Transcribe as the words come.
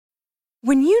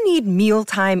When you need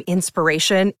mealtime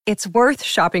inspiration, it's worth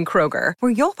shopping Kroger,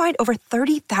 where you'll find over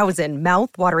 30,000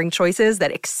 mouth-watering choices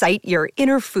that excite your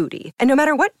inner foodie. And no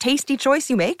matter what tasty choice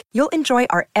you make, you'll enjoy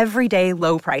our everyday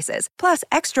low prices, plus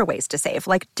extra ways to save,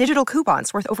 like digital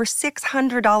coupons worth over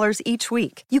 $600 each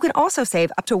week. You can also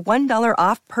save up to $1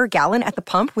 off per gallon at the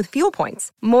pump with fuel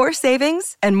points. More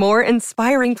savings and more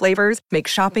inspiring flavors make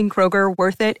shopping Kroger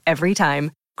worth it every time.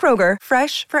 Kroger,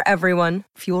 fresh for everyone.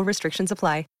 Fuel restrictions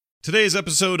apply. Today's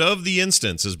episode of The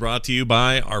Instance is brought to you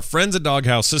by our friends at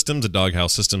Doghouse Systems at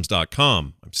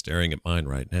doghousesystems.com. I'm staring at mine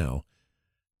right now,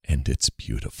 and it's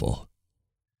beautiful.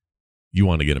 You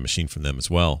want to get a machine from them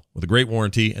as well, with a great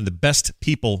warranty and the best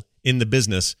people in the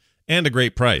business and a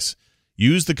great price.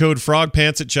 Use the code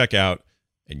FROGPANTS at checkout,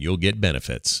 and you'll get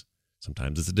benefits.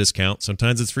 Sometimes it's a discount,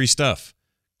 sometimes it's free stuff.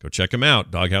 Go check them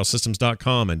out,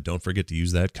 doghousesystems.com, and don't forget to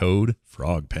use that code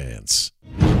FROGPANTS.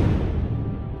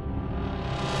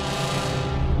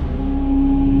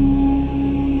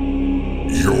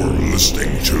 You're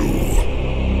listening to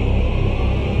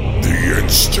The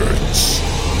Instance.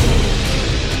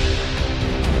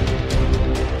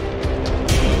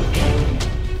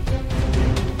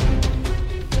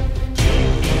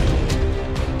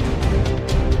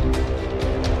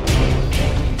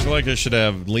 I feel like I should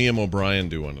have Liam O'Brien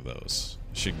do one of those.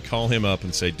 I should call him up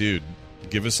and say, dude,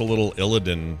 give us a little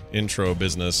Illidan intro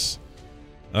business.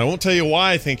 I won't tell you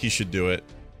why I think you should do it,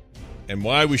 and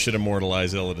why we should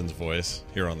immortalize Illidan's voice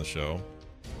here on the show.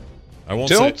 I won't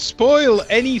Don't spoil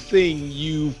anything,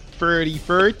 you furry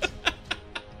furt.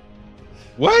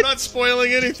 What? I'm not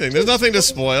spoiling anything. There's nothing to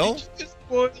spoil.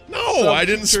 No, I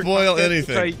didn't spoil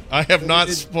anything. I have not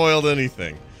spoiled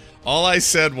anything. All I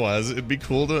said was it'd be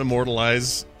cool to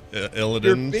immortalize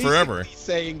Illidan forever. You're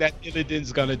saying that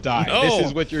Illidan's gonna die. No. This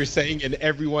is what you're saying, and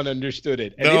everyone understood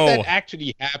it. And No. if that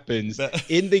actually happens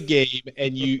in the game,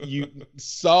 and you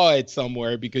saw it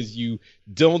somewhere because you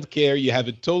don't care, you have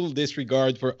a total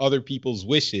disregard for other people's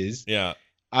wishes. Yeah.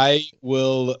 I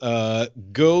will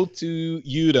go to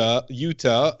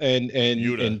Utah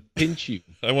and pinch you.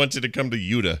 I want you to come to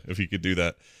Utah if you could do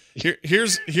that.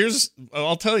 Here's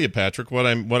I'll tell you, Patrick, what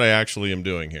I actually am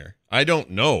doing here. I don't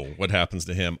know what happens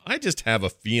to him. I just have a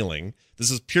feeling. This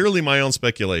is purely my own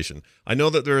speculation. I know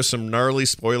that there are some gnarly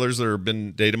spoilers that have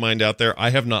been data mined out there. I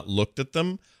have not looked at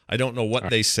them. I don't know what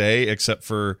they say, except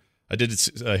for I did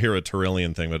hear a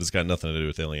Tyrillian thing, but it's got nothing to do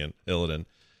with Illidan.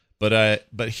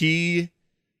 But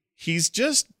he's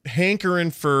just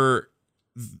hankering for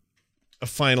a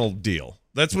final deal.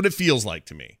 That's what it feels like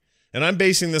to me. And I'm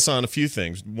basing this on a few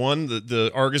things. One,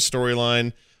 the Argus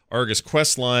storyline, Argus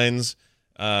quest lines,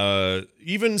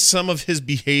 even some of his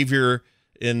behavior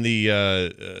in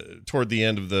the toward the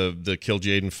end of the Kill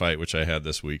Jaden fight, which I had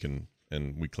this week, and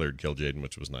we cleared Kill Jaden,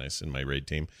 which was nice in my raid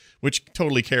team, which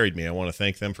totally carried me. I want to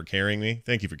thank them for carrying me.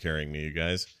 Thank you for carrying me, you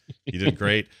guys. You did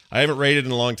great. I haven't raided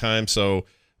in a long time, so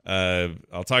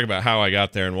I'll talk about how I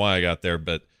got there and why I got there.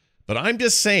 But I'm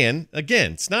just saying,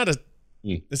 again, it's not a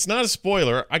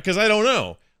spoiler because I don't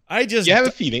know. You have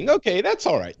a feeling. Okay, that's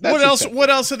all right. That's what else? acceptable. What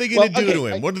else are they going to do to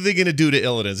him? What are they going to do to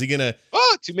Illidan? Is he going to?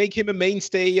 To make him a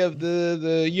mainstay of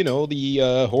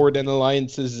the Horde and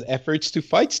Alliance's efforts to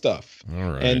fight stuff.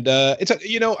 All right. And I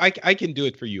can do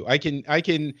it for you. I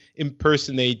can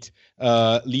impersonate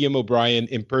Liam O'Brien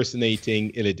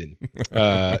impersonating Illidan,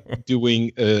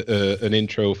 doing an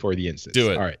intro for the instance.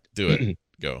 Do it. All right. Do it.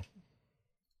 Go.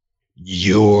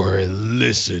 You're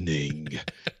listening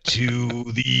to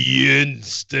The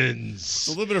Instance.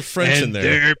 A little bit of French in there.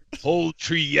 Their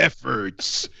paltry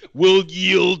efforts will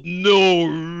yield no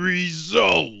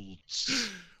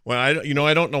results. Well, I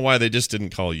don't know why they just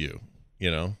didn't call you.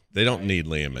 They don't need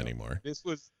Liam anymore. This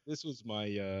was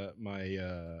my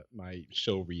my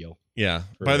show reel. Yeah.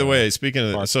 By the way,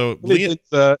 speaking of so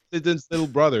Illidan's little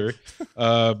brother,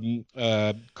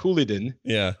 Coulidan,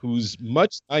 who's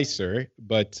much nicer,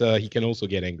 but he can also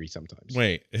get angry sometimes.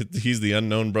 Wait, he's the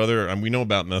unknown brother. We know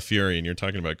about Malfuri, and you're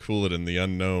talking about Coulidan, the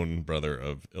unknown brother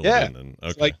of Illidan. Yeah. And,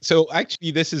 okay. So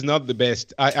actually, this is not the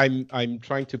best. I'm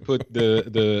trying to put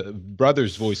the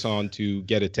brother's voice on to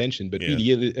get attention, but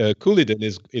really, Coulidan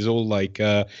is all like.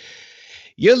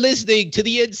 You're listening to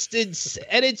The Instance,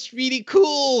 and it's really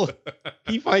cool.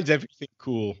 He finds everything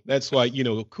cool. That's why,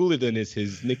 Coulidan is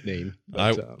his nickname.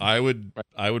 But, I would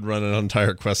run an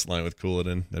entire quest line with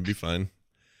Coulidan. That'd be fine.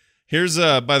 Here's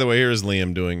by the way, here's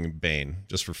Liam doing Bane,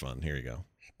 just for fun. Here you go.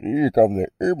 Speak of the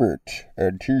image,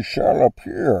 and he shall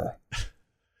appear.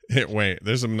 Wait,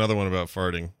 there's another one about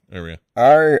farting. There we go.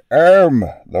 I am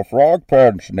the Frog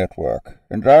Pants Network,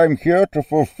 and I'm here to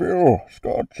fulfill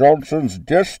Scott Johnson's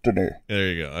destiny.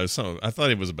 There you go. I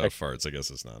thought it was about farts. I guess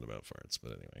it's not about farts,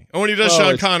 but anyway. Oh, and he does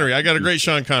Sean Connery. I got a great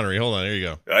Sean Connery. Hold on. Here you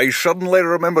go. I suddenly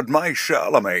remembered my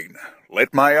Charlemagne.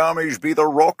 Let my armies be the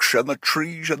rocks and the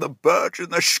trees and the birds in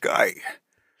the sky.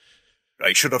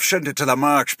 I should have sent it to the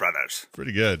Marx Brothers.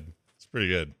 Pretty good. Pretty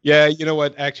good. Yeah, you know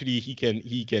what? Actually, he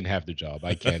can have the job.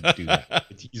 I can't do that.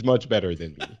 He's much better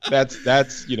than me. That's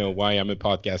why I'm a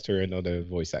podcaster and not a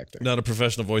voice actor. Not a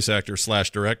professional voice actor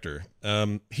 / director.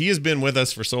 He has been with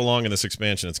us for so long in this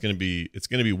expansion. It's gonna be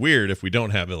weird if we don't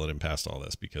have Illidan past all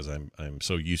this, because I'm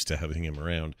so used to having him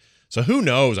around. So who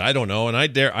knows? I don't know, and I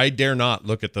dare not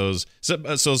look at those.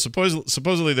 So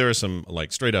supposedly there is some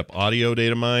like straight up audio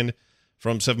data mined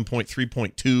from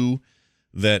 7.3.2.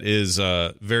 that is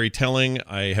very telling.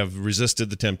 I have resisted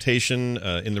the temptation.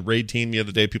 In the raid team the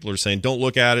other day, people are saying, don't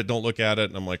look at it.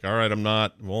 And I'm like, all right, I'm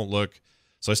not. Won't look.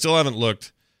 So I still haven't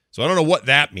looked. So I don't know what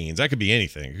that means. That could be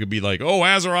anything. It could be like, oh,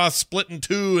 Azeroth split in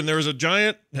two, and there's a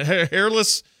giant,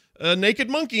 hairless, naked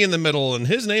monkey in the middle, and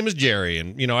his name is Jerry.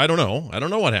 And, I don't know. I don't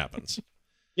know what happens.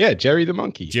 Yeah, Jerry the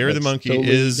monkey. Jerry the monkey totally,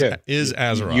 is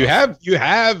Azeroth. You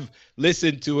have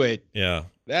listened to it. Yeah.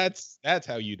 That's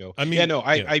how you know. I mean,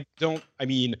 I don't. I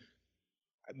mean,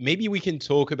 maybe we can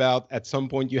talk about at some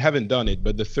point. You haven't done it,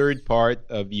 but the third part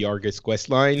of the Argus quest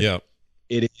line,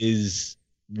 it is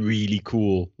really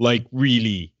cool. Like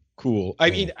really cool. I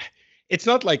mean, it's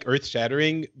not like earth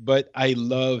shattering, but I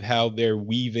love how they're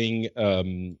weaving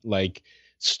like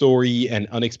story and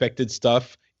unexpected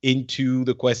stuff into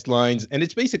the quest lines, and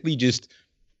it's basically just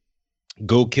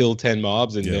go kill 10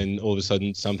 mobs, and then all of a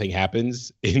sudden something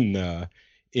happens in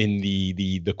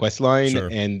the quest line,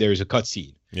 and there's a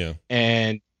cutscene. Yeah.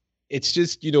 And it's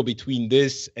just, between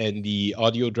this and the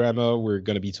audio drama we're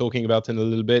going to be talking about in a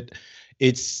little bit,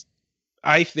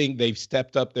 I think they've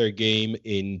stepped up their game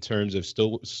in terms of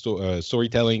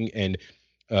storytelling and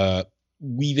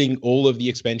weaving all of the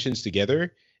expansions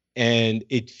together, and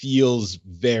it feels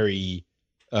very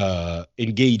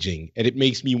engaging, and it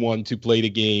makes me want to play the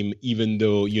game, even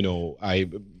though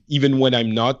even when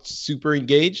I'm not super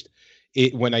engaged.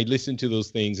 When I listen to those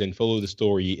things and follow the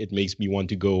story, it makes me want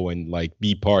to go and like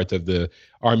be part of the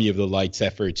Army of the Light's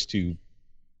efforts to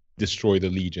destroy the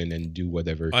Legion and do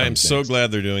whatever. I am so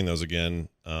glad they're doing those again.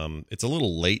 It's a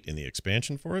little late in the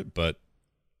expansion for it, but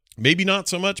maybe not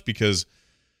so much, because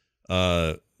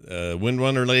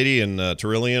Windrunner Lady and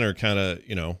Tyrillian are kind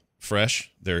of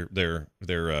fresh. They're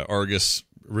Argus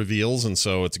reveals, and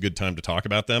so it's a good time to talk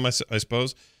about them, I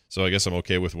suppose. So I guess I'm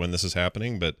okay with when this is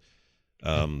happening, but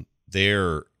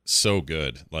they're so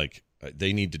good. Like,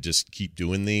 they need to just keep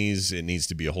doing these. It needs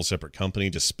to be a whole separate company,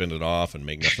 just spin it off and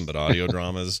make nothing but audio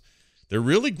dramas. They're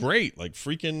really great, like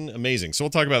freaking amazing. So we'll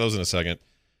talk about those in a second.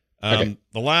 The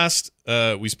last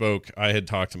we spoke, I had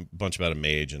talked a bunch about a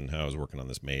mage and how I was working on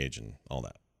this mage and all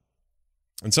that.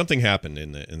 And something happened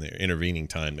in the intervening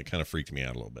time that kind of freaked me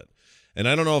out a little bit. And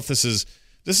I don't know if this is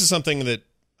something that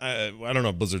I don't know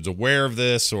if Blizzard's aware of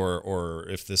this or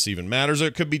if this even matters, or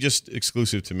it could be just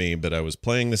exclusive to me. But I was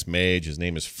playing this mage. His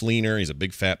name is Fleener. He's a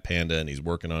big fat panda, and he's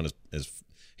working on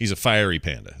he's a fiery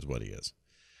panda, is what he is.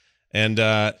 And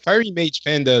fiery mage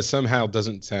panda somehow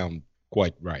doesn't sound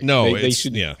quite right. No,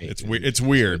 it's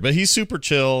weird, but he's super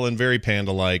chill and very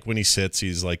panda-like. When he sits,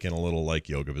 he's like in a little like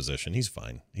yoga position. He's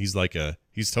fine. He's like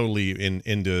he's totally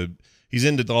into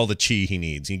all the chi he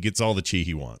needs. He gets all the chi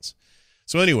he wants.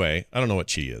 So anyway, I don't know what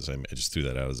chi is. I just threw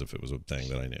that out as if it was a thing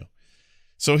that I knew.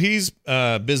 So he's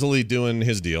busily doing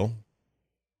his deal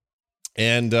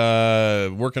and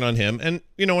working on him. And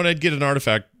when I'd get an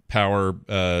artifact power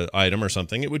item or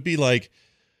something, it would be like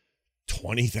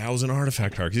 20,000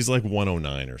 artifact power, because he's like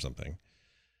 109 or something.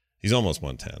 He's almost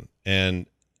 110,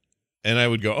 and I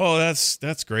would go, oh,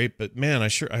 that's great, but man, I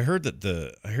heard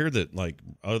that like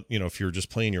if you're just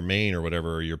playing your main or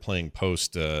whatever, or you're playing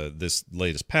post this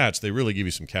latest patch, they really give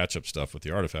you some catch up stuff with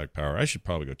the artifact power. I should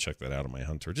probably go check that out on my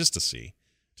hunter just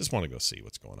want to go see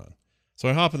what's going on. So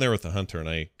I hop in there with the hunter, and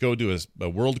I go do a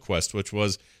world quest, which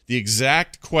was the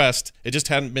exact quest. It just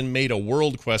hadn't been made a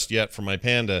world quest yet for my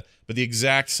panda, but the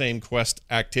exact same quest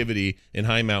activity in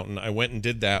High Mountain. I went and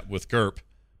did that with Gerp,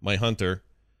 my hunter,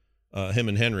 him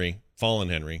and Henry, Fallen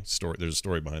Henry. There's a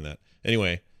story behind that.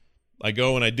 Anyway, I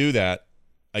go and I do that.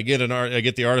 I get the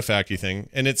artifacty thing,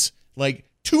 and it's like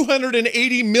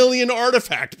 280 million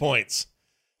artifact points.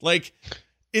 Like,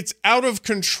 it's out of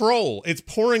control. It's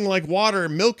pouring like water,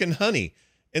 milk, and honey.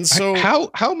 And so,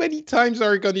 how many times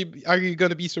are you going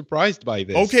to be surprised by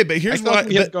this? Okay, but here's why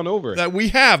we have gone over that we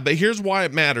have. But here's why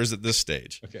it matters at this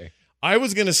stage. Okay, I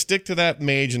was going to stick to that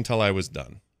mage until I was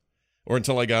done. or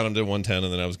until I got him to 110,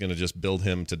 and then I was going to just build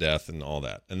him to death and all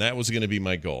that. And that was going to be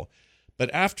my goal. But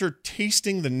after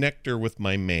tasting the nectar with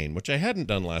my main, which I hadn't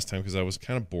done last time because I was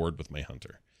kind of bored with my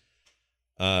hunter,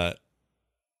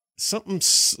 something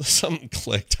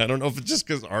clicked. I don't know if it's just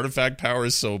because artifact power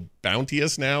is so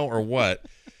bounteous now or what,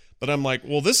 but I'm like,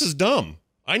 well, this is dumb.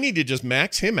 I need to just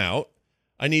max him out.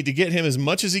 I need to get him as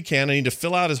much as he can. I need to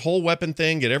fill out his whole weapon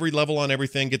thing, get every level on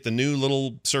everything, get the new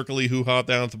little circly hoo-ha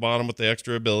down at the bottom with the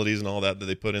extra abilities and all that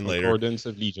they put in later. Concordance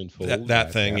of Legion Fold.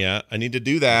 That thing, yeah. I need to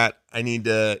do that. I need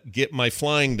to get my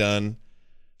flying done.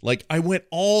 Like, I went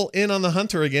all in on the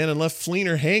hunter again and left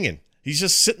Fleener hanging. He's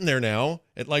just sitting there now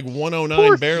at like 109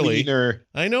 Poor barely. Fleener.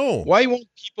 I know. Why won't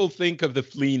people think of the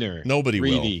Fleener? Nobody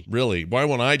will. Really. Why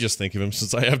won't I just think of him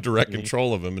since I have direct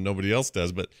control of him and nobody else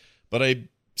does? But I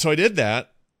did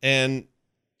that, and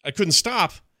I couldn't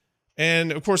stop.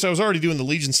 And of course I was already doing the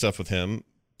Legion stuff with him,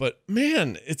 but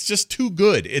man, it's just too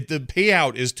good. The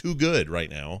payout is too good right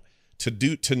now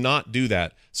to not do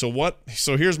that. So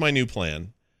here's my new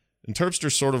plan. And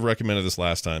Terpster sort of recommended this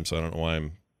last time, so I don't know why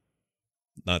I'm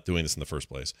not doing this in the first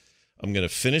place. I'm going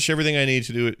to finish everything I need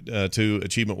to do to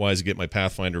achievement-wise to get my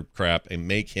Pathfinder crap and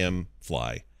make him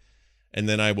fly. And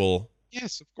then I will...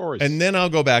 Yes, of course. And then I'll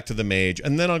go back to the mage,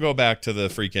 and then I'll go back to the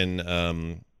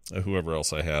freaking whoever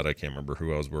else I had. I can't remember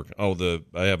who I was working. I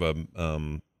have a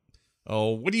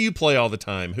what do you play all the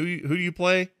time? Who do you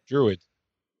play? Druid.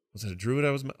 Was it a druid?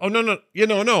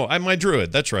 No. I'm my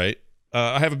druid. That's right.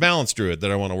 I have a balanced druid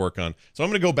that I want to work on. So I'm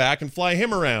going to go back and fly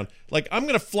him around. Like, I'm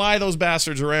going to fly those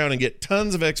bastards around and get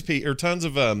tons of XP or tons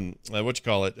of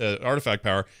artifact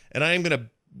power, and I am going to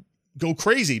go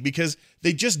crazy because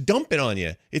they just dump it on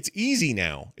you. It's easy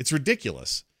now. It's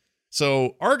ridiculous.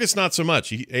 So Argus, not so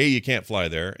much. A, you can't fly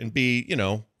there, and B,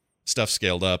 stuff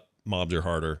scaled up, mobs are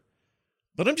harder.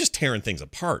 But I'm just tearing things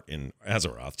apart in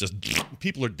Azeroth. Just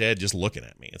people are dead just looking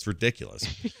at me. It's ridiculous.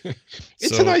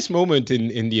 It's a nice moment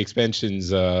in the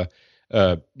expansion's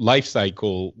life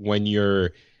cycle when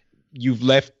you've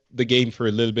left the game for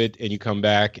a little bit and you come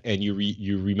back and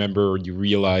you remember or you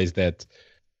realize that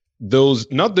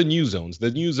those, not the new zones.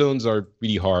 The new zones are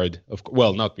really hard.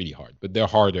 Well, not really hard, but they're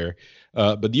harder.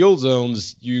 But the old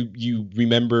zones, you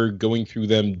remember going through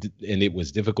them, and it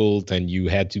was difficult, and you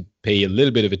had to pay a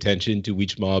little bit of attention to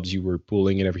which mobs you were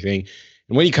pulling and everything.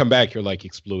 And when you come back, you're like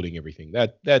exploding everything.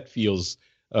 That feels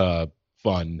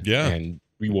fun and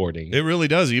rewarding. It really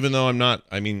does, even though I'm not.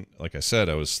 I mean, like I said,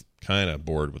 I was kind of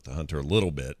bored with the hunter a little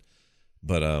bit,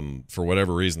 but for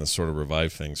whatever reason, this sort of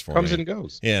revived things for me. Comes and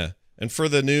goes. Yeah. And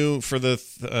what's the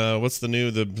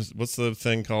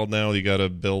thing called now? You got to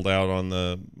build out on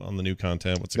the new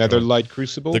content. What's it called? Netherlight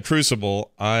Crucible. The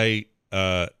Crucible. I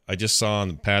just saw on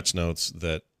the patch notes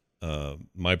that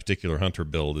my particular hunter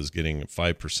build is getting a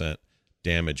 5%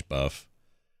 damage buff,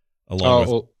 along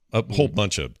with a whole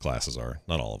bunch of classes are,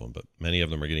 not all of them, but many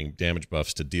of them are getting damage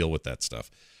buffs to deal with that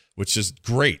stuff, which is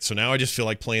great. So now I just feel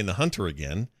like playing the hunter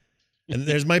again. And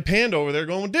there's my panda over there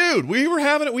going, dude, we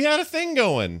had a thing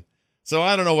going. So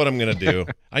I don't know what I'm going to do.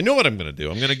 I know what I'm going to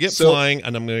do. I'm going to get flying,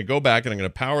 and I'm going to go back, and I'm going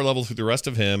to power level through the rest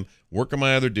of him, work on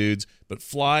my other dudes, but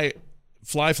fly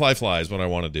is what I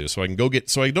want to do. So I can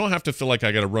so I don't have to feel like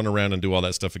I got to run around and do all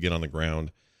that stuff again on the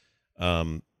ground.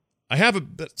 So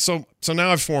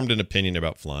now I've formed an opinion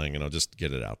about flying, and I'll just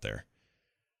get it out there.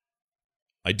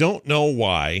 I don't know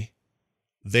why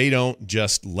they don't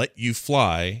just let you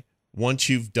fly once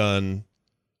you've done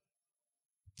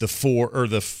the 5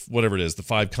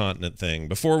 continent thing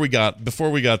before we got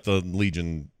the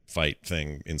Legion fight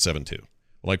thing in 7.2.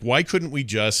 Like, why couldn't we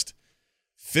just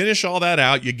finish all that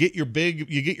out? You get your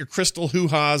crystal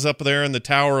hoo-has up there in the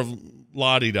Tower of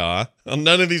La-di-da.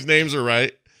 None of these names are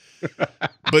right.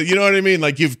 But you know what I mean?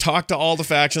 Like, you've talked to all the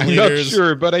faction leaders. I'm not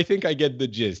sure, but I think I get the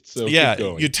gist. So yeah, keep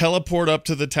going. You teleport up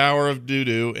to the Tower of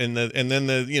Doo-Doo, and then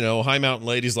the High Mountain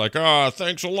lady's like,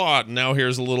 thanks a lot. And now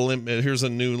here's a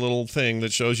new little thing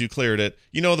that shows you cleared it.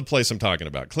 You know the place I'm talking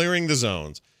about. Clearing the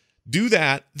zones. Do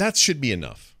that. That should be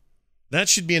enough. That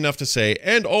should be enough to say,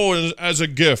 and as a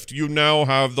gift, you now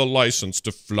have the license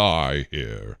to fly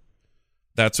here.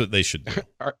 That's what they should do.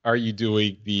 Are you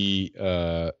doing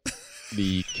the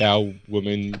cow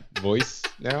woman voice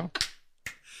now?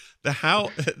 The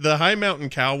High Mountain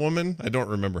cow woman, I don't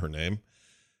remember her name.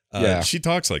 She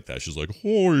talks like that. She's like,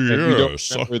 oh yes. And we don't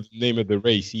remember the name of the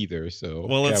race either. So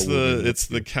it's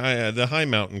the High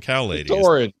Mountain cow lady.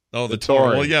 Tauren. Oh, the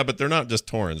Tauren. Well, yeah, but they're not just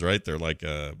Taurens, right? They're like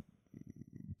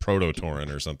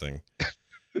proto-Tauren or something. I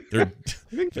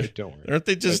think they're Tauren. Aren't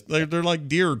they just? They're like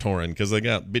deer Tauren because they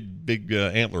got big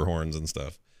antler horns and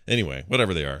stuff. Anyway,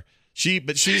 whatever they are.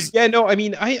 She's I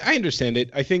mean, I understand it.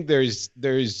 I think there's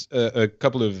a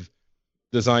couple of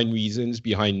design reasons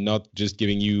behind not just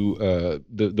giving you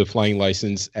the flying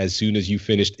license as soon as you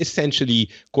finished essentially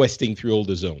questing through all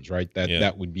the zones, right?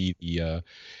 That would be the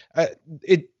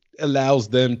it allows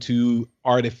them to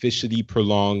artificially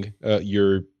prolong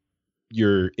your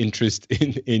interest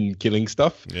in killing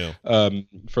stuff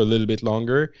for a little bit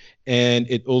longer, and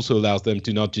it also allows them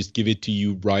to not just give it to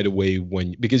you right away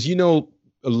because a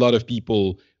lot of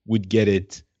people would get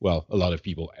it. Well, a lot of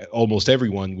people, almost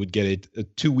everyone would get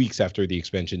it 2 weeks after the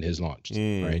expansion has launched,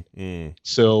 right?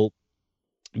 So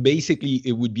basically,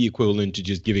 it would be equivalent to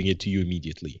just giving it to you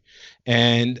immediately.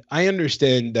 And I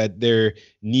understand that there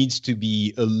needs to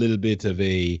be a little bit of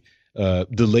a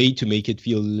delay to make it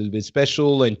feel a little bit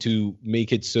special and to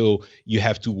make it so you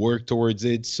have to work towards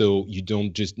it, so you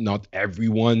don't just not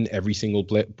every single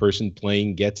person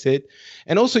playing gets it.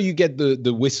 And also you get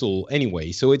the whistle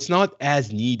anyway, so it's not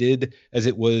as needed as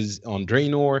it was on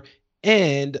Draenor.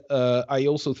 And I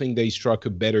also think they struck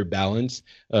a better balance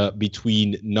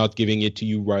between not giving it to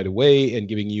you right away and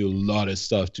giving you a lot of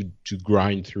stuff to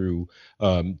grind through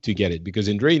to get it. Because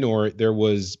in Draenor, there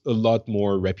was a lot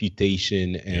more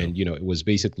reputation and, it was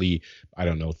basically,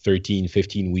 13,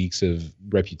 15 weeks of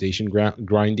reputation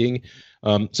grinding.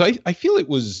 So I feel it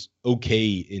was okay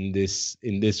in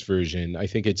this version. I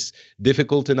think it's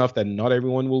difficult enough that not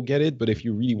everyone will get it, but if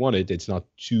you really want it, it's not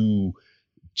too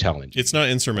challenge. It's not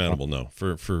insurmountable, no.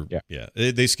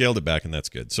 They scaled it back, and that's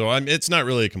good. So it's not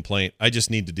really a complaint. I just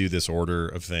need to do this order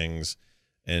of things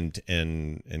and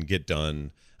get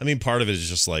done. I mean, part of it is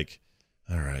just like,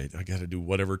 all right, I got to do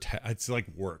whatever. It's like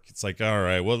work. It's like, all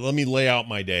right, well, let me lay out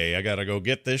my day. I got to go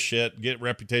get this shit, get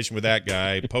reputation with that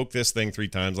guy, poke this thing 3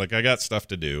 times. Like, I got stuff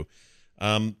to do.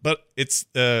 But it's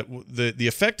the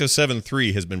effect of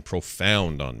 7.3 has been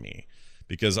profound on me.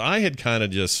 Because I had kind of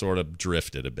just sort of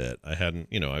drifted a bit. I hadn't,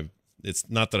 it's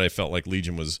not that I felt like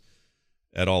Legion was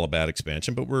at all a bad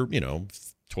expansion, but we're, 12,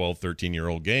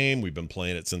 13-year-old game. We've been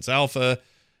playing it since alpha.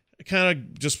 I kind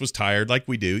of just was tired like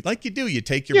we do. Like you do. You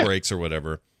take your breaks or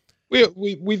whatever.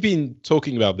 We've been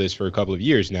talking about this for a couple of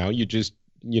years now. You just,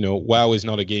 WoW is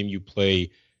not a game you play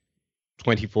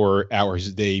 24 hours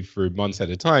a day for months at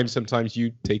a time. Sometimes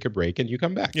you take a break and you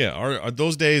come back. Yeah,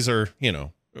 those days are,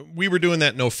 we were doing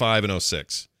that in 05 and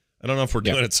 06. I don't know if we're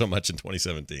doing it so much in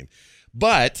 2017.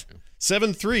 But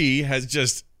 7.3 has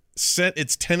just sent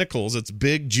its tentacles, its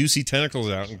big, juicy tentacles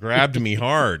out and grabbed me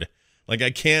hard. Like,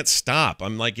 I can't stop.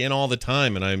 I'm, like, in all the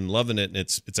time, and I'm loving it, and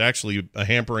it's actually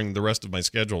hampering the rest of my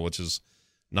schedule, which is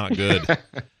not good.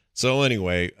 So,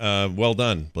 anyway, well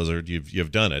done, Blizzard.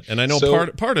 You've done it. And I know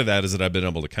part of that is that I've been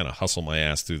able to kind of hustle my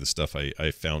ass through the stuff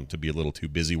I found to be a little too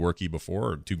busy worky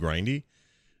before or too grindy.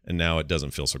 And now it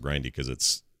doesn't feel so grindy because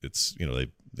it's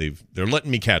they're letting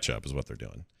me catch up is what they're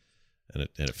doing, and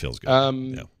it feels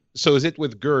good. So is it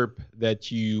with GURP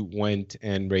that you went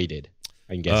and raided?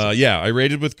 I guess. I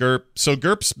raided with GURP. So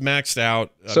GURP's maxed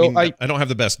out. I don't have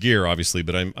the best gear, obviously,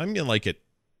 but I'm like at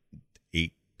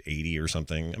 880 or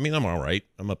something. I mean, I'm all right.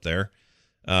 I'm up there.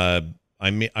 I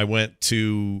went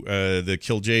to the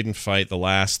Kil'jaeden fight, the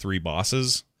last 3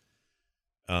 bosses.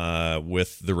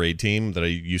 With the raid team that I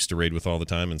used to raid with all the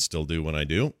time and still do when I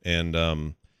do.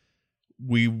 And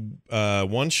we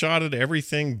one-shotted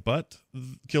everything but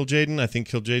Kil'jaeden. I think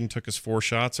Kil'jaeden took us 4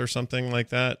 shots or something like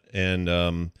that.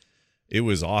 And it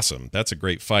was awesome. That's a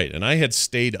great fight. And I had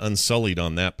stayed unsullied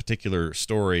on that particular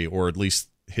story, or at least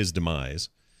his demise.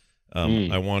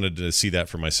 I wanted to see that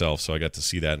for myself, so I got to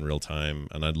see that in real time.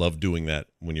 And I love doing that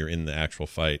when you're in the actual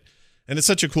fight. And it's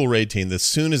such a cool raid team. As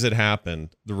soon as it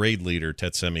happened, the raid leader,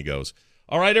 Tetsemi, goes,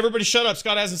 all right, everybody shut up.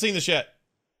 Scott hasn't seen this yet.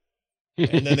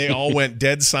 And then they all went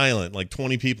dead silent. Like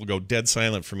 20 people go dead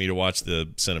silent for me to watch the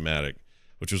cinematic,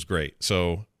 which was great.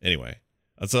 So anyway,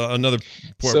 that's another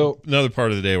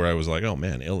part of the day where I was like, oh,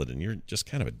 man, Illidan, you're just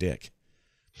kind of a dick.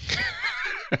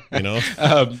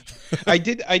 I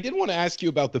did want to ask you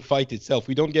about the fight itself.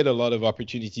 We don't get a lot of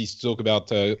opportunities to talk about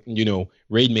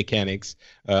raid mechanics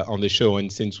on the show,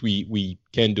 and since we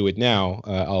can do it now,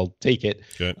 I'll take it.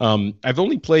 Okay. I've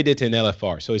only played it in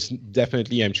LFR, so it's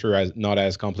definitely, I'm sure, not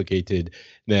as complicated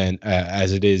than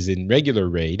as it is in regular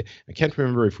raid. I can't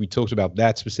remember if we talked about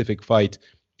that specific fight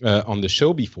on the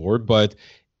show before, but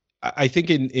I think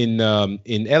in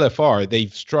LFR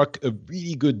they've struck a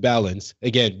really good balance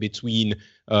again between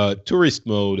tourist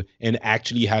mode and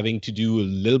actually having to do a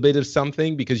little bit of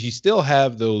something, because you still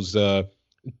have those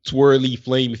twirly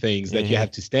flame things that you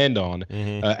have to stand on,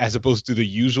 as opposed to the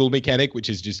usual mechanic, which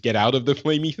is just get out of the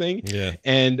flamey thing. Yeah.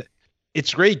 And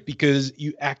it's great because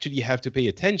you actually have to pay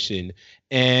attention.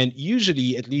 And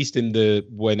usually, at least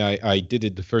when I did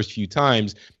it the first few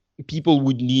times, people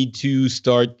would need to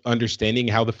start understanding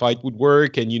how the fight would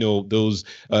work, and those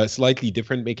slightly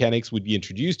different mechanics would be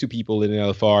introduced to people in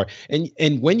LFR.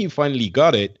 And when you finally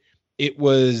got it, it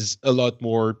was a lot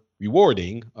more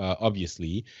rewarding,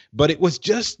 obviously, but it was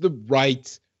just the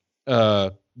right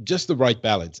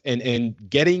balance, and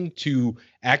getting to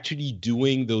actually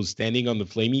doing those standing on the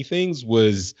flamey things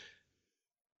was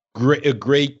a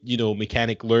great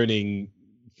mechanic learning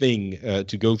thing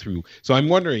to go through. So I'm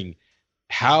wondering,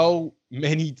 how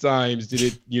many times did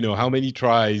it, how many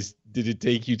tries did it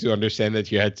take you to understand that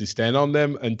you had to stand on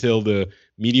them until the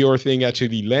meteor thing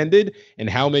actually landed? And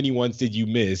how many ones did you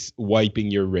miss wiping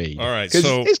your raid? All right, because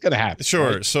so it's gonna happen.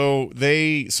 Sure. Right? So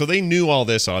they knew all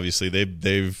this. Obviously,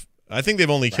 I think they've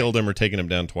only killed him or taken him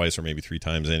down twice or maybe 3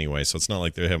 times anyway. So it's not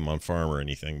like they have him on farm or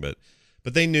anything. But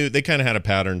they knew, they kind of had a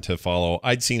pattern to follow.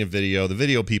 I'd seen a video. The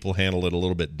video people handled it a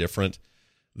little bit different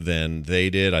than they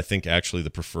did. I think actually the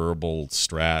preferable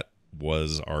strat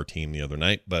was our team the other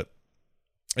night. But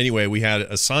anyway, we had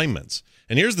assignments.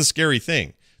 And here's the scary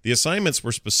thing. The assignments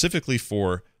were specifically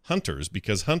for hunters,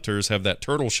 because hunters have that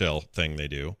turtle shell thing they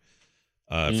do.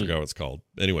 I forgot what it's called.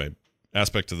 Anyway,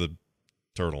 aspect of the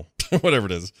turtle, whatever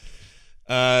it is.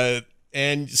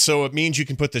 And so it means you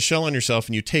can put the shell on yourself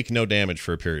and you take no damage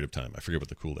for a period of time. I forget what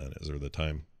the cooldown is or the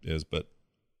time is, but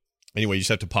anyway, you just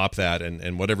have to pop that,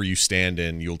 and whatever you stand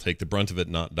in, you'll take the brunt of it,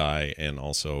 not die, and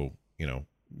also,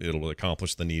 it'll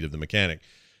accomplish the need of the mechanic.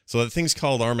 So that thing's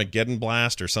called Armageddon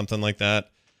Blast or something like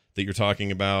that you're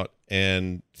talking about,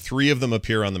 and 3 of them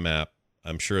appear on the map.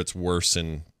 I'm sure it's worse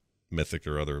in Mythic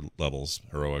or other levels,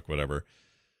 Heroic, whatever.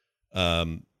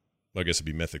 I guess it'd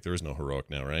be Mythic. There is no Heroic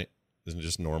now, right? Isn't it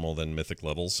just normal, then Mythic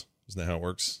levels? Isn't that how it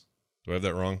works? Do I have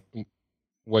that wrong?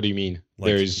 What do you mean? Like,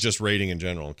 there's just raiding in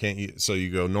general. Can't you? So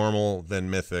you go normal,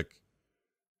 then Mythic.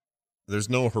 There's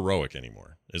no Heroic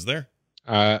anymore, is there?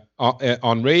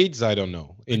 On raids, I don't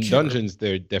know. In dungeons,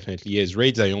 there definitely is.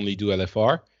 Raids, I only do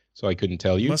LFR, so I couldn't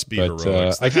tell you. Must be but,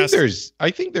 Heroic. I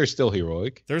think there's still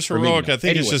Heroic. There's Heroic. I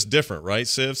think it's just different, right?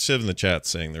 Civ in the chat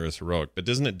saying there is Heroic, but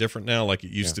isn't it different now? Like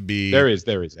it used to be. There is.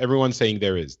 Everyone's saying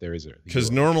there is.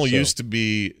 Because normal used to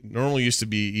be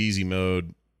easy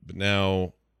mode, but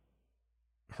now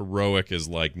Heroic is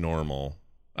like normal.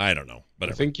 I don't know.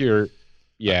 Whatever. I think you're.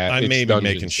 Yeah, I may be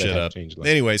making shit up.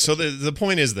 Anyway, so the the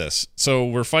point is this. So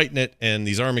we're fighting it, and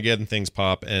these Armageddon things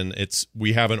pop, and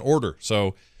we have an order.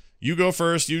 So you go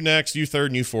first, you next, you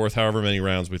third, and you fourth, however many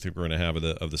rounds we think we're going to have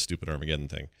of the stupid Armageddon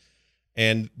thing.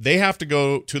 And they have to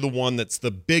go to the one that's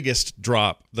the biggest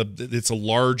drop. It's a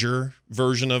larger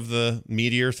version of the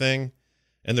meteor thing,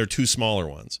 and they're 2 smaller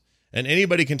ones. And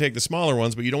anybody can take the smaller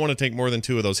ones, but you don't want to take more than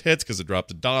 2 of those hits because it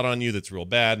dropped a dot on you that's real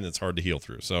bad, and it's hard to heal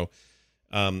through. So...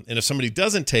 and if somebody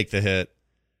doesn't take the hit,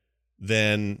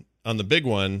 then on the big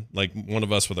one, like one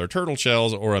of us with our turtle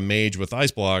shells or a mage with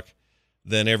ice block,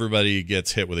 then everybody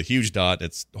gets hit with a huge dot.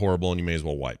 It's horrible, and you may as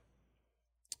well wipe.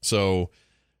 So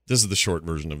this is the short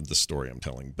version of the story I'm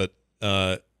telling. But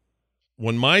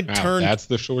when my turn... That's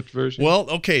the short version? Well,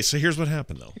 okay, so here's what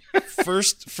happened, though.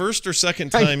 First or second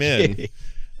time in...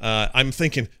 I'm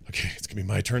thinking, okay, it's going to be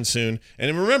my turn soon.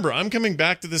 And remember, I'm coming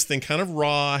back to this thing kind of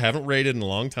raw. I haven't raided in a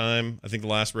long time. I think the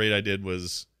last raid I did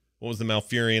was, what was the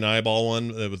Malfurion eyeball one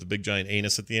with the big giant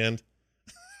anus at the end?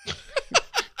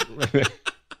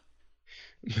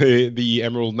 the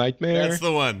Emerald Nightmare? That's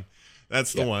the one.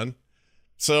 That's the one.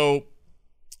 So...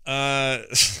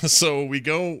 so we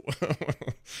go,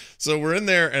 so we're in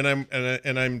there,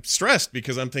 and I'm stressed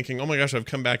because I'm thinking, oh my gosh, I've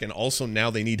come back, and also now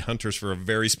they need hunters for a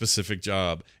very specific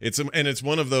job. It's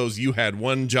one of those you had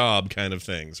one job kind of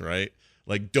things, right?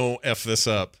 Like, don't F this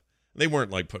up. They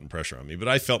weren't like putting pressure on me, but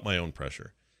I felt my own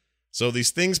pressure. So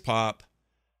these things pop,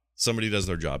 somebody does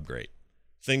their job great.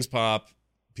 Things pop,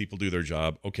 people do their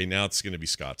job. Okay, now it's going to be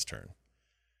Scott's turn.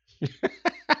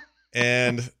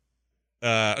 And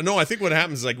no, I think what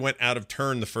happens is I went out of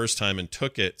turn the first time and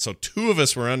took it. So 2 of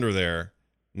us were under there.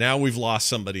 Now we've lost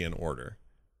somebody in order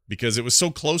because it was so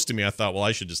close to me. I thought, well,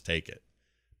 I should just take it.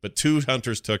 But 2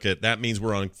 hunters took it. That means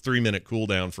we're on 3-minute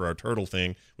cooldown for our turtle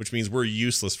thing, which means we're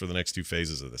useless for the next 2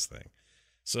 phases of this thing.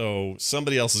 So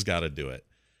somebody else has got to do it.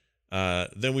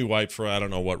 Then we wiped for I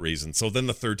don't know what reason. So then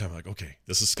the third time, I'm like, okay,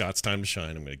 this is Scott's time to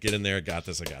shine. I'm going to get in there. I got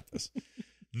this.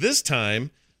 This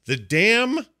time, the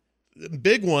damn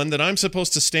big one that I'm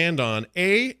supposed to stand on,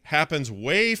 happens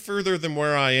way further than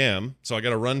where I am, so I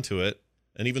got to run to it.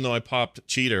 And even though I popped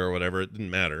cheetah or whatever, it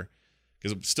didn't matter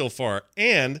because it was still far.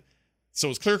 And so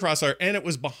it was clear crossfire, and it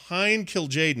was behind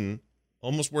Kil'jaeden,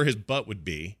 almost where his butt would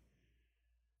be.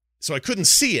 So I couldn't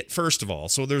see it, first of all.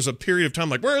 So there's a period of time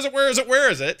like, where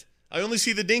is it? I only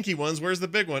see the dinky ones. Where's the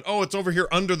big one? Oh, it's over here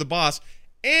under the boss.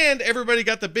 And everybody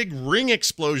got the big ring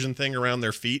explosion thing around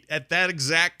their feet at that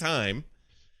exact time.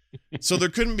 So there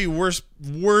couldn't be worse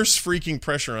freaking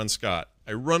pressure on Scott.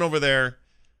 I run over there.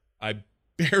 I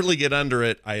barely get under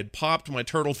it. I had popped my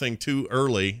turtle thing too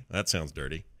early. That sounds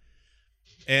dirty.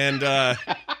 And and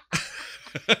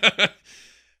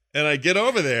I get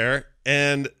over there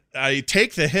and I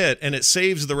take the hit and it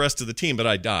saves the rest of the team, but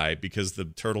I die because the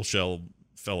turtle shell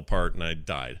fell apart and I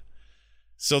died.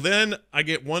 So then I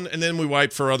get one, and then we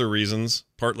wipe for other reasons,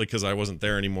 partly because I wasn't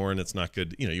there anymore and it's not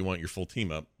good. You know, you want your full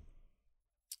team up.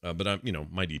 But I'm,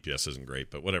 my DPS isn't great,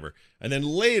 but whatever. And then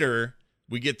later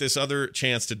we get this other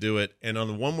chance to do it. And on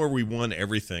the one where we won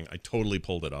everything, I totally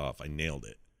pulled it off. I nailed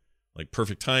it. Like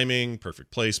perfect timing,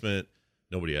 perfect placement.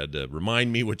 Nobody had to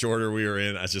remind me which order we were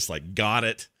in. I just like got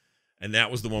it. And that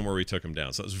was the one where we took him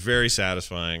down. So it was very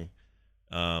satisfying.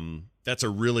 That's a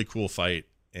really cool fight.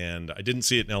 And I didn't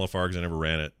see it in LFR because I never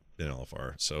ran it in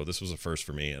LFR. So this was a first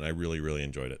for me, and I really, really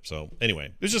enjoyed it. So anyway,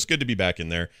 it was just good to be back in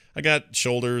there. I got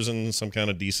shoulders and some kind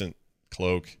of decent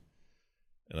cloak,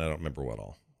 and I don't remember what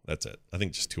all. That's it. I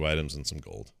think just 2 items and some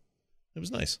gold. It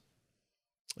was nice.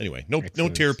 Anyway, no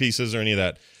tier pieces or any of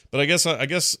that. But I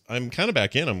guess I'm kind of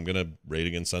back in. I'm gonna raid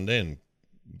again Sunday and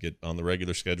get on the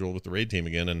regular schedule with the raid team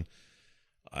again, and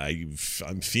I'm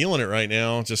feeling it right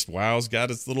now. Just WoW's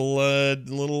got its little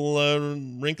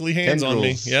wrinkly hands on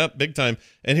me. Yep, big time.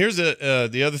 And here's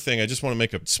the other thing. I just want to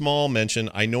make a small mention.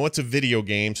 I know it's a video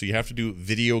game, so you have to do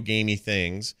video gamey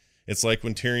things. It's like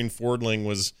when Tyrion Fordling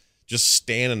was just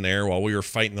standing there while we were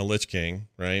fighting the Lich King,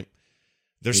 right?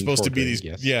 They're supposed to be these.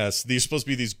 Yes, they're supposed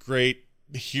to be these great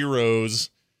heroes.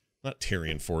 Not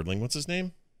Tyrion Fordling. What's his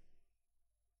name?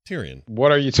 Tyrion.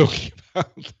 What are you talking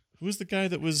about? Who's the guy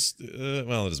that was,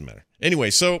 well, it doesn't matter. Anyway,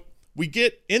 so we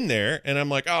get in there, and I'm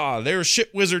like, there's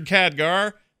Ship Wizard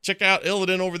Khadgar. Check out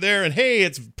Illidan over there, and hey,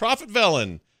 it's Prophet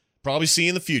Velen. Probably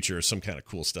seeing the future, some kind of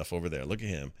cool stuff over there. Look at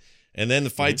him. And then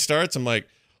the fight starts. I'm like,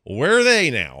 where are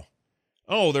they now?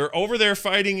 Oh, they're over there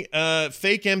fighting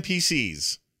fake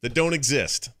NPCs that don't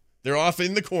exist. They're off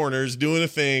in the corners doing a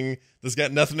thing that's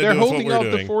got nothing to do with what we're doing. They're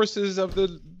holding off the forces of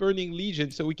the Burning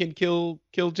Legion so we can kill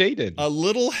Jaden. A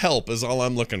little help is all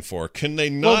I'm looking for. Can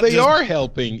they not? Well, they are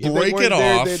helping. Break it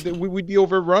off. We would be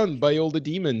overrun by all the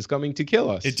demons coming to kill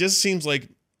us. It just seems like,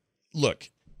 look,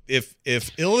 if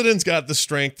Illidan's got the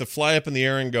strength to fly up in the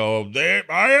air and go,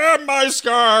 I am my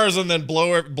scars, and then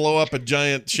blow up a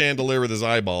giant chandelier with his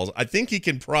eyeballs, I think he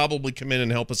can probably come in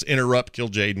and help us interrupt Kill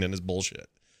Jaden and his bullshit.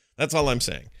 That's all I'm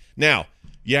saying. Now,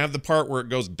 you have the part where it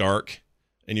goes dark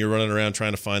and you're running around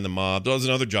trying to find the mob. That was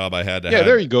another job I had to have. Yeah,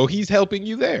 there you go. He's helping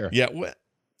you there. Yeah.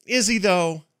 Is he,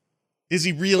 though? Is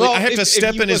he really? Well, I have to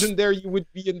step in his... If he wasn't there, you would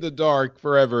be in the dark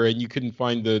forever and you couldn't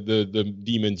find the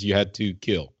demons you had to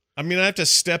kill. I mean, I have to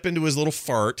step into his little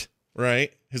fart,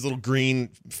 right? His little green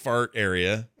fart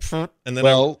area. And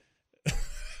then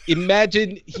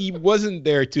imagine he wasn't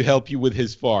there to help you with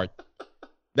his fart.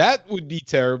 That would be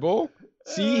terrible.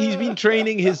 See, he's been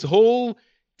training his whole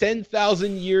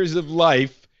 10,000 years of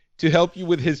life to help you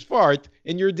with his fart,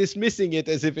 and you're dismissing it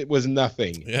as if it was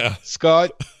nothing. Yeah.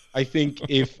 Scott, I think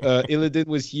if Illidan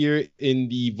was here in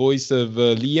the voice of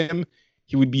Liam,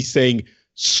 he would be saying,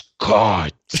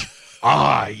 Scott,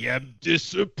 I am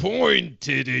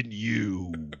disappointed in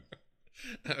you.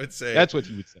 I would say that's what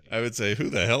he would say. I would say, who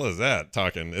the hell is that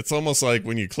talking? It's almost like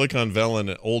when you click on Velen,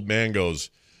 an old man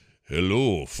goes,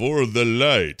 hello, for the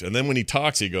light. And then when he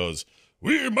talks, he goes,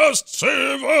 we must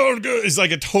save all good. He's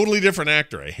like a totally different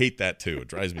actor. I hate that too. It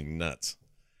drives me nuts.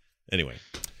 Anyway,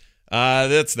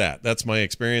 that's that. That's my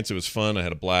experience. It was fun. I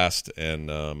had a blast. And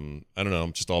I don't know.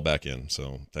 I'm just all back in.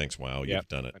 So thanks, WoW. You've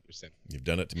done it. 100%. You've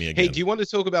done it to me again. Hey, do you want to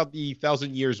talk about the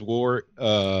 1,000 Years War,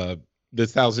 the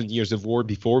 1,000 Years of War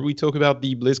before we talk about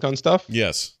the BlizzCon stuff?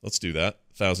 Yes, let's do that.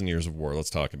 1,000 Years of War. Let's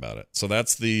talk about it. So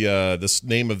that's the this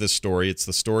name of this story. It's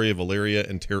the story of Illyria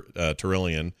and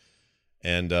Tyrillian,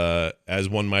 and as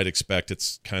one might expect,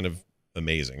 it's kind of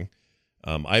amazing.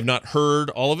 I've not heard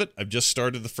all of it. I've just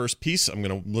started the first piece. I'm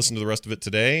going to listen to the rest of it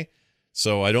today.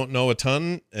 So I don't know a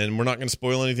ton, and we're not going to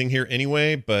spoil anything here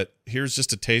anyway. But here's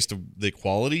just a taste of the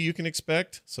quality you can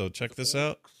expect. So check this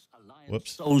out.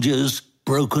 Whoops. Soldiers,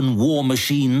 broken war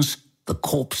machines, the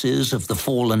corpses of the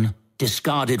fallen,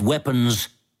 discarded weapons,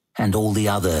 and all the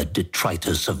other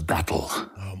detritus of battle.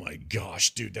 Oh my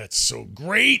gosh, dude, that's so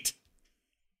great!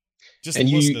 Just and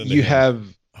you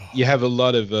have a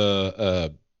lot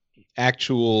of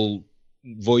actual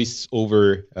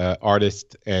voice-over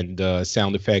artists and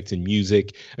sound effects and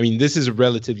music. I mean, this is a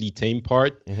relatively tame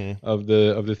part of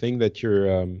the thing that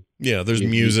you're. There's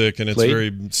music and it's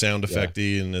very sound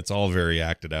effecty and it's all very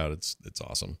acted out. It's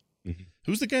awesome. Mm-hmm.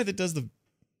 Who's the guy that does the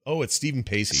Oh, it's Stephen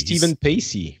Pacey. Stephen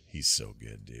Pacey. He's so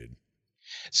good, dude.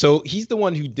 So he's the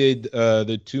one who did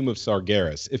the Tomb of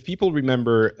Sargeras. If people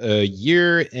remember, a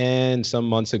year and some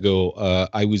months ago,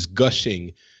 I was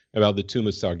gushing about the Tomb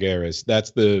of Sargeras.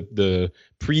 That's the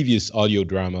previous audio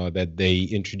drama that they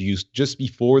introduced just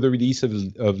before the release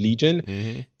of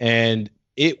Legion, and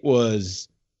it was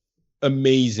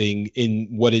amazing in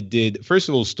what it did. First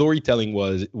of all, storytelling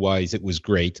wise, it was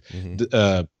great.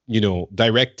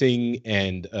 Directing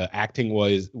and acting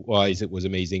wise, it was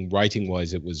amazing. Writing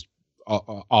wise, it was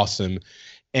awesome.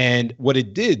 And what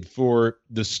it did for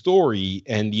the story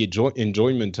and the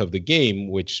enjoyment of the game,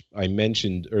 which I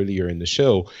mentioned earlier in the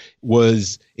show,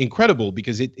 was incredible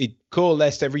because it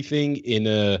coalesced everything in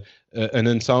an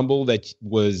ensemble that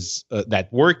was that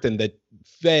worked and that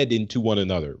fed into one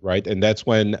another, right? And that's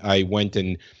when I went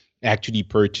and actually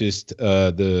purchased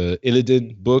the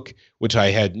Illidan book, which I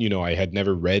had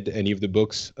never read any of the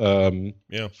books from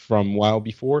a while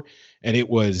before, and it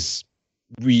was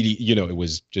really, it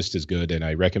was just as good, and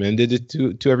I recommended it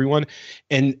to everyone.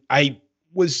 And I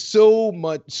was so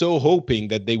hoping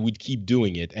that they would keep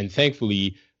doing it, and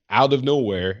thankfully, out of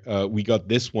nowhere, we got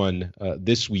this one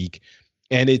this week,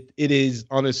 and it is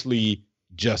honestly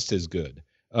just as good.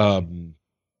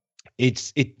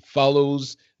 It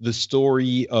follows the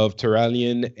story of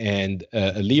Terralion and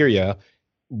Illyria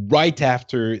right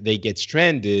after they get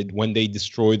stranded when they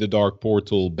destroy the Dark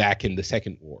Portal back in the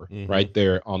Second War, right?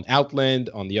 They're on Outland,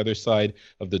 on the other side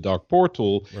of the Dark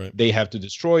Portal. Right. They have to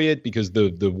destroy it because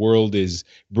the world is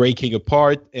breaking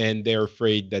apart, and they're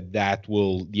afraid that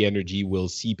the energy will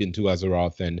seep into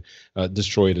Azeroth and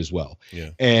destroy it as well. Yeah.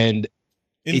 And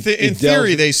in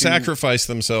theory, they sacrificed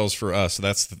themselves for us.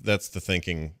 That's the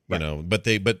thinking,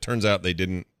 But turns out they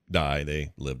didn't die;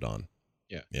 they lived on.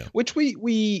 Yeah. Which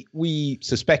we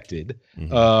suspected.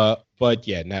 But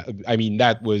yeah, now, I mean,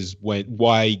 that was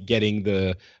why getting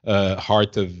the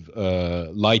heart of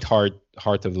the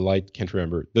light, can't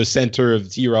remember, the center of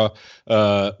Zira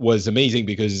was amazing,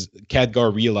 because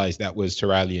Khadgar realized that was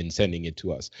Terralion sending it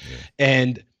to us. Yeah.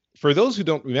 And for those who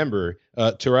don't remember,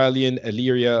 Terralion,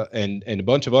 Illyria, and a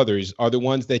bunch of others are the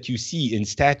ones that you see in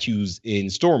statues in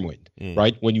Stormwind,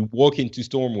 right? When you walk into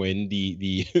Stormwind,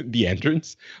 the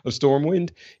entrance of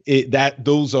Stormwind,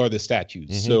 those are the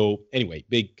statues. So anyway,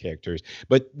 big characters.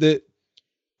 But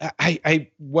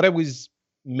what I was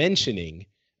mentioning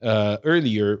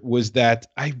earlier was that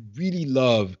I really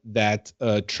love that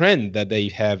trend that they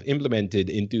have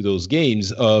implemented into those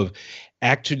games of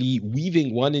actually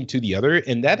weaving one into the other,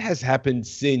 and that has happened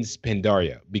since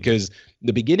Pandaria, because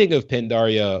the beginning of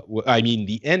Pandaria,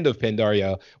 the end of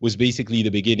Pandaria was basically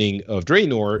the beginning of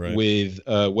Draenor, right, with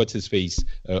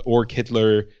Orc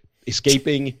Hitler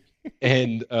escaping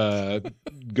and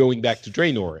going back to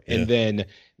Draenor. And then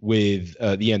with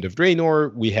the end of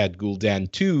Draenor, we had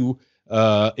Gul'dan 2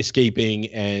 escaping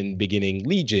and beginning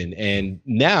Legion. And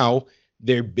now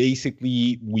they're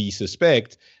basically, we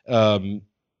suspect,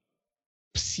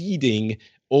 seeding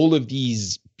all of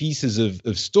these pieces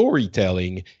of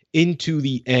storytelling into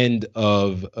the end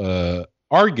of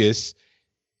Argus,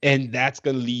 and that's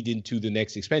going to lead into the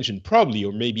next expansion, probably,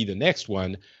 or maybe the next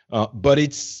one. But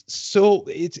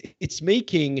it's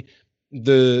making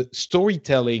the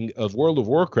storytelling of World of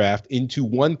Warcraft into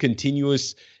one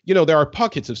continuous. There are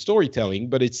pockets of storytelling,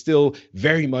 but it's still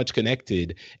very much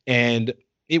connected. And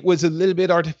it was a little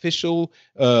bit artificial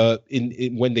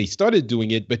in when they started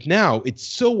doing it, but now it's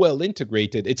so well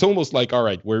integrated. It's almost like, all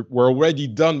right, we're already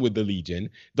done with the Legion.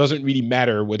 Doesn't really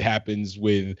matter what happens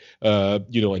with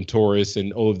and Taurus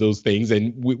and all of those things,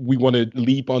 and we want to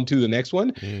leap onto the next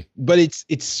one. But it's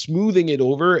smoothing it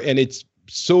over, and it's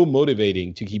so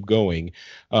motivating to keep going.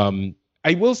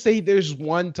 I will say there's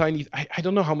one tiny. I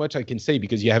don't know how much I can say,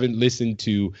 because you haven't listened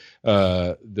to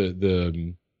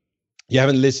You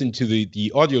haven't listened to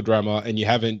the audio drama, and you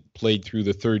haven't played through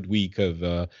the third week of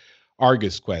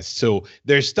Argus Quest. So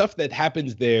there's stuff that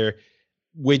happens there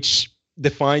which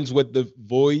defines what the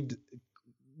void,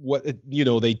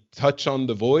 they touch on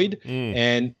the void.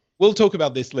 And we'll talk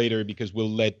about this later, because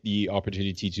we'll let the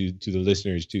opportunity to the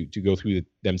listeners to go through it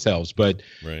themselves. But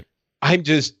right. I'm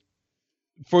just,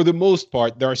 for the most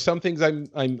part, there are some things I'm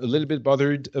a little bit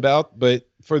bothered about, but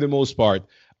for the most part,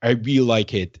 I really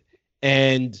like it.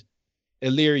 And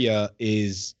Illyria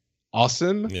is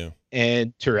awesome,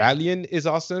 and Terralion is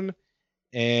awesome.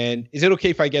 And is it okay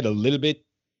if I get a little bit,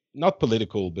 not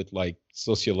political, but like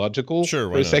sociological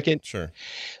for a second? Sure.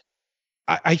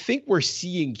 I think we're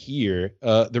seeing here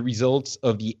the results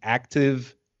of the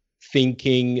active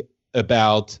thinking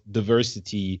about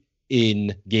diversity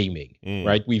in gaming,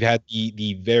 right? We've had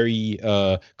the very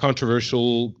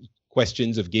controversial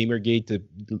questions of Gamergate,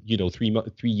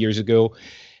 3 years ago,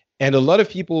 and a lot of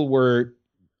people were,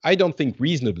 I don't think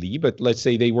reasonably, but let's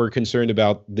say they were concerned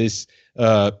about this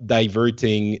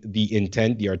diverting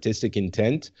the artistic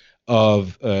intent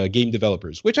of game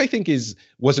developers, which I think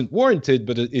wasn't warranted,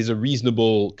 but is a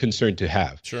reasonable concern to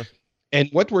have. Sure. And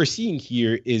what we're seeing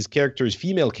here is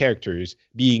female characters,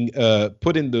 being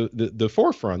put in the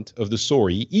forefront of the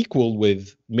story, equal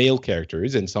with male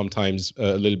characters, and sometimes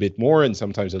a little bit more and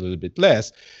sometimes a little bit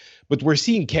less. But we're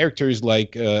seeing characters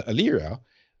like Alira,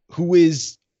 who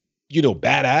is,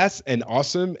 badass and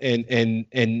awesome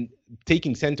and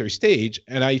taking center stage.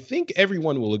 And I think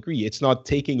everyone will agree it's not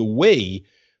taking away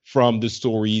from the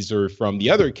stories or from the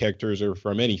other characters or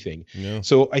from anything. Yeah.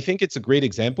 So I think it's a great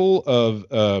example of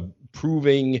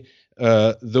proving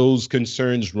those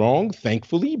concerns wrong,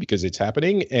 thankfully, because it's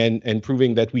happening, and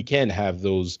proving that we can have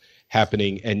those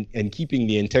happening and keeping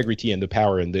the integrity and the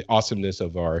power and the awesomeness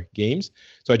of our games.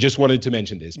 So I just wanted to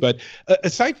mention this. But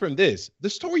aside from this, the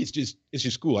story is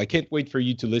just cool. I can't wait for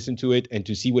you to listen to it and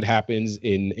to see what happens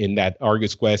in that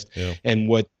Argus quest, and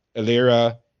what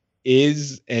Alira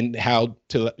is and how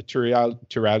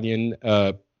Turalyon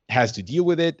has to deal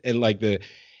with it. And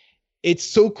it's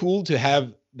so cool to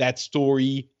have that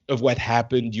story of what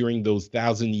happened during those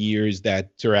 1,000 years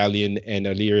that Turalyon and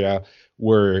Alira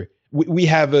were. We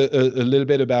have a little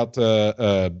bit about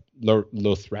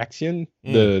Lothraxion,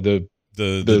 the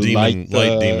demon,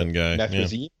 light demon guy.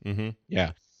 Natrazine. Mm-hmm.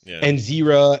 Yeah. And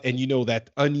Zira, and that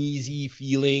uneasy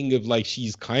feeling of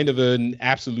she's kind of an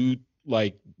absolute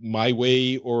my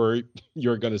way or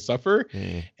you're gonna suffer.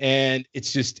 And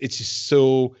it's just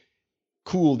so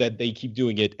cool that they keep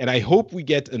doing it. And I hope we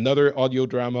get another audio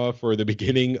drama for the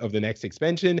beginning of the next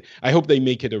expansion. I hope they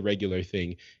make it a regular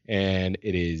thing, and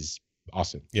it is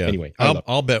awesome. Yeah. Anyway,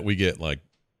 I'll bet we get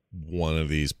one of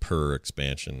these per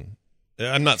expansion.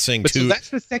 I'm not saying two. So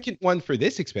that's the second one for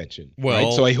this expansion. Well,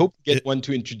 right? So I hope we get one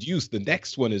to introduce the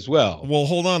next one as well. Well,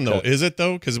 hold on though. Is it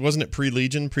though? Because wasn't it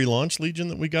pre-launch Legion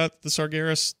that we got the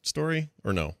Sargeras story,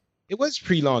 or no? It was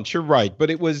pre-launch. You're right, but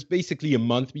it was basically a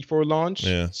month before launch.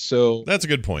 Yeah. So that's a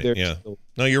good point. Yeah.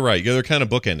 No, you're right. They're kind of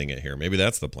bookending it here. Maybe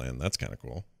that's the plan. That's kind of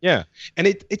cool. Yeah, and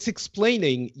it's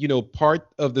explaining part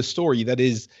of the story that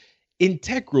is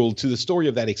integral to the story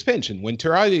of that expansion. When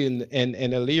Turalyon and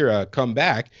Alira come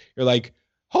back, you're like,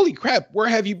 holy crap, where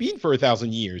have you been for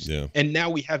 1,000 years? Yeah. And now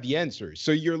we have the answer.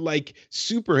 So you're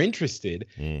super interested,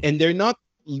 and they're not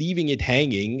leaving it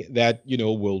hanging that,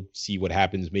 we'll see what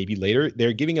happens maybe later.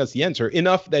 They're giving us the answer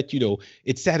enough that,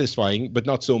 it's satisfying, but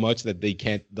not so much that they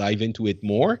can't dive into it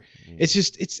more. It's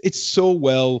just, it's so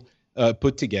well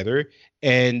put together.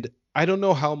 And I don't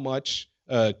know how much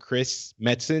Chris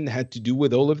Metzen had to do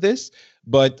with all of this,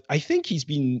 but I think he's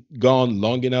been gone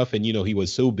long enough, and he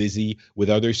was so busy with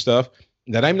other stuff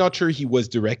that I'm not sure he was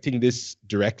directing this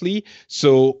directly.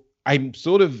 So I'm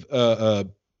sort of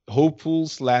hopeful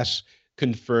 /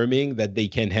 confirming that they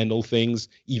can handle things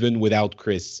even without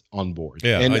Chris on board.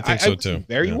 Yeah, and I think so too.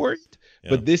 Very worried,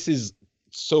 but this is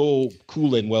so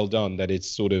cool and well done that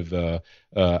it's sort of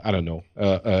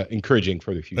encouraging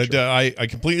for the future. I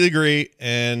completely agree,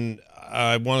 and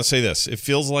I want to say this. It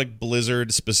feels like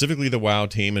Blizzard, specifically the WoW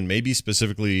team, and maybe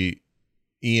specifically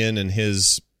Ian and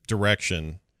his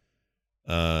direction,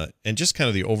 and just kind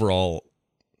of the overall,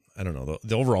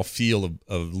 the overall feel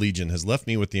of Legion has left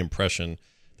me with the impression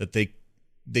that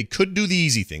they could do the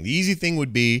easy thing. The easy thing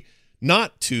would be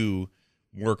not to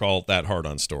work all that hard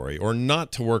on story, or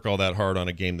not to work all that hard on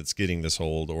a game that's getting this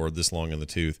old or this long in the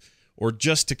tooth, or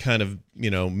just to kind of,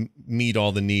 meet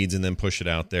all the needs and then push it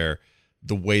out there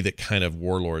the way that kind of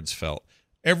Warlords felt.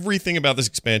 Everything about this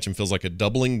expansion feels like a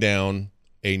doubling down,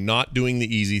 a not doing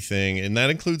the easy thing, and that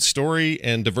includes story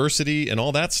and diversity and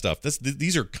all that stuff.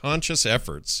 These are conscious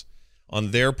efforts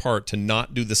on their part to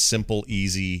not do the simple,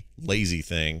 easy, lazy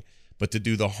thing, but to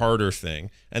do the harder thing.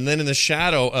 And then in the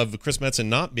shadow of Chris Metzen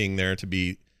not being there to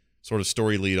be sort of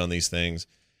story lead on these things,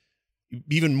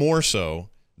 even more so,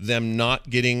 them not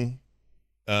getting,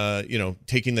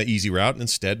 taking the easy route and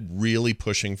instead really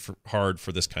pushing hard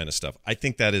for this kind of stuff. I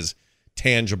think that is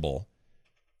tangible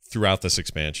throughout this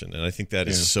expansion, and I think that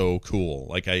is so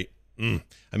cool.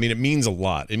 It means a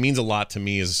lot. It means a lot to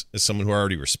me as someone who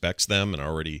already respects them and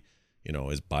already,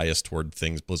 is biased toward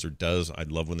things Blizzard does. I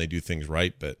love when they do things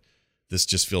right, but this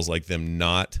just feels like them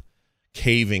not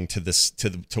caving to this,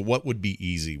 to what would be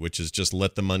easy, which is just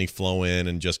let the money flow in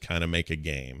and just kind of make a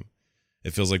game.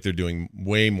 It feels like they're doing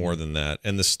way more than that.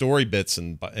 And the story bits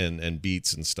and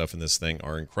beats and stuff in this thing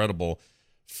are incredible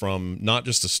from not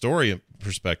just a story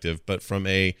perspective, but from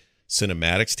a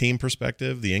cinematics team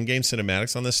perspective. The in-game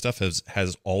cinematics on this stuff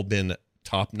has all been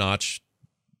top-notch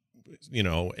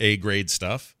A grade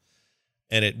stuff,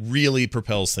 and it really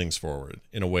propels things forward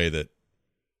in a way that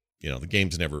the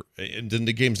game's never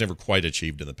quite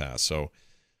achieved in the past. So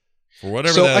for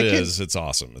whatever it's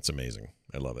awesome. It's amazing.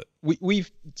 I love it. We've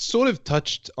sort of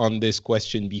touched on this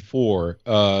question before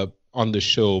on the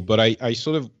show, but I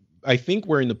think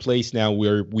we're in a place now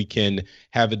where we can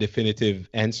have a definitive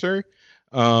answer.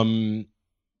 How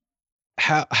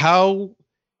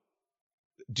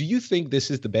do you think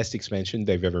this is the best expansion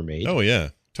they've ever made? Oh yeah,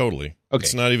 totally. Okay.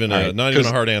 It's not even a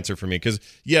hard answer for me, because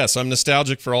yes, I'm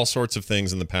nostalgic for all sorts of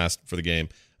things in the past for the game.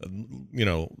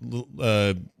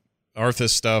 Arthas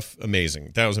stuff,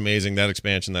 amazing. That was amazing. That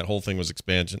expansion, that whole thing was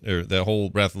expansion, or that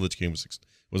whole Wrath of the Lich King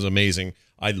was amazing.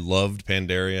 I loved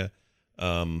Pandaria.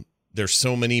 There's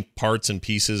so many parts and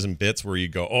pieces and bits where you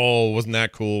go, oh, wasn't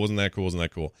that cool? Wasn't that cool? Wasn't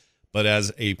that cool? But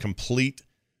as a complete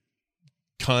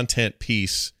content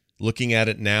piece, looking at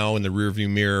it now in the rearview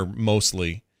mirror,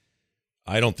 mostly,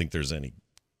 I don't think there's any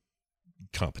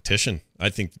competition. I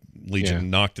think Legion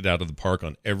knocked it out of the park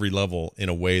on every level in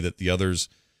a way that the others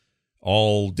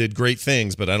all did great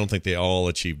things, but I don't think they all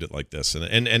achieved it like this.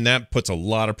 And that puts a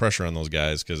lot of pressure on those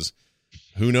guys, because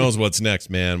who knows what's next,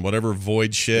 man? Whatever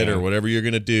void shit or whatever you're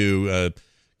going to do,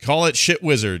 call it Shit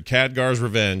Wizard, Khadgar's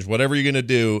Revenge, whatever you're going to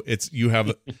do, you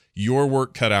have your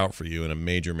work cut out for you in a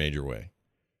major, major way.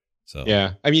 So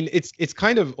yeah, I mean, it's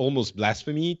kind of almost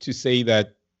blasphemy to say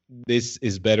that this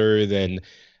is better than.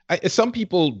 Some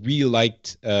people really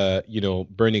liked,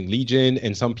 Burning Legion,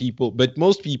 and but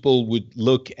most people would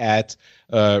look at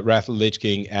Wrath of the Lich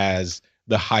King as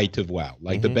the height of WoW,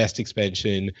 like the best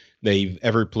expansion they've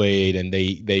ever played, and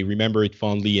they remember it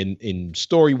fondly in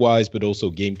story wise, but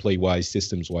also gameplay wise,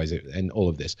 systems wise, and all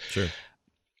of this. Sure.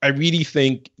 I really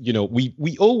think,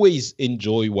 we always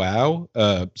enjoy WoW,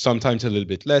 sometimes a little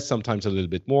bit less, sometimes a little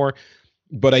bit more.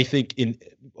 But I think in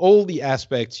all the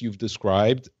aspects you've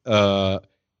described,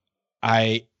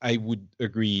 I would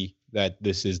agree that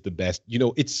this is the best.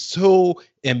 It's so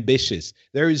ambitious.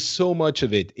 There is so much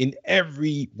of it in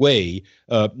every way,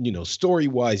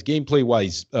 story-wise,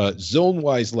 gameplay-wise,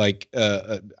 zone-wise.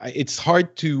 It's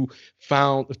hard to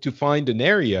find an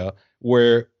area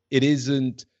where it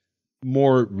isn't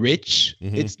more rich.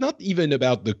 It's not even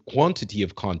about the quantity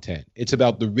of content. It's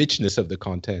about the richness of the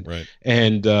content. Right.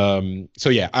 And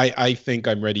I think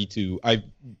I'm ready to. I've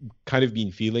kind of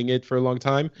been feeling it for a long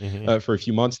time, for a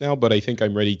few months now, but I think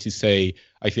I'm ready to say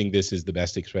I think this is the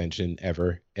best expansion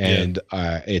ever, and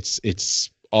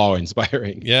it's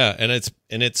awe-inspiring. Yeah, and it's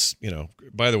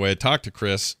by the way, I talked to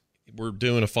Chris. We're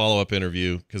doing a follow-up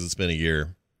interview because it's been a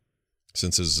year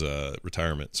since his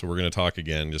retirement. So we're going to talk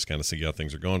again, just kind of see how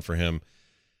things are going for him.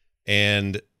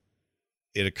 And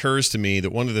it occurs to me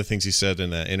that one of the things he said in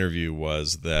that interview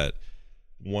was that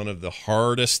one of the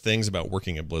hardest things about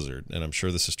working at Blizzard, and I'm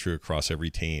sure this is true across every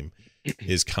team,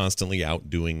 is constantly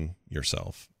outdoing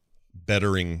yourself,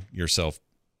 bettering yourself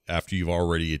after you've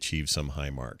already achieved some high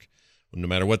mark. No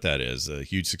matter what that is, a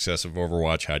huge success of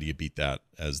Overwatch, how do you beat that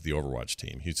as the Overwatch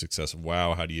team? Huge success of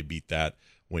WoW, how do you beat that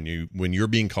when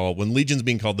Legion's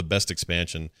being called the best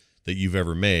expansion that you've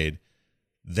ever made?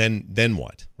 Then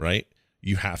what, right?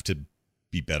 You have to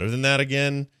be better than that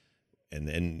again,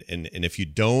 and if you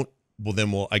don't,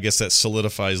 I guess that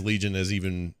solidifies Legion as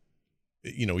even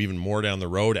more down the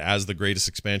road as the greatest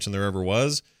expansion there ever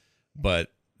was.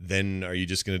 But then are you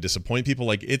just going to disappoint people?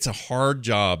 Like, it's a hard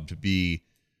job to be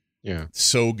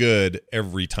so good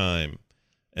every time.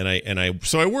 And I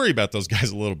worry about those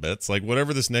guys a little bit. It's like,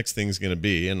 whatever this next thing's going to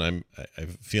be, and I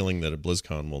have a feeling that at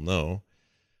BlizzCon we'll know,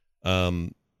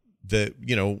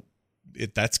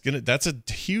 that's a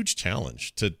huge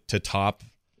challenge to top.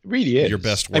 It really is your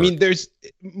best work. I mean, there's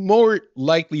more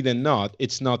likely than not,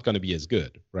 it's not going to be as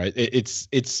good, right?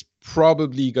 It's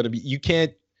probably going to be. You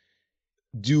can't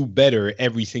do better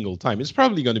every single time. It's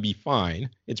probably going to be fine.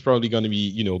 It's probably going to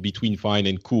be between fine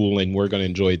and cool, and we're going to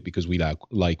enjoy it because we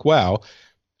like WoW.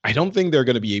 I don't think they're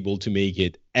going to be able to make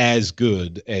it as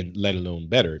good, and let alone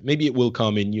better. Maybe it will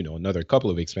come in, another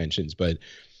couple of expansions, but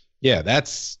yeah,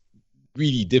 that's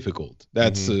really difficult.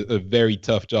 That's a very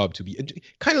tough job to be.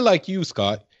 Kind of like you,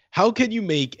 Scott. How can you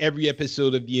make every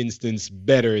episode of The Instance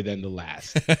better than the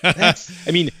last?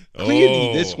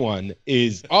 Clearly this one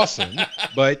is awesome,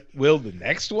 but will the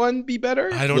next one be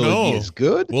better? I don't know. Will it be as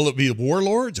good? Will it be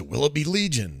Warlords or will it be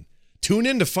Legion? Tune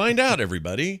in to find out,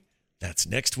 everybody. That's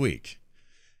next week.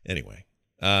 Anyway,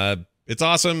 it's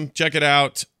awesome. Check it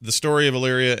out. The story of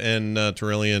Illyria and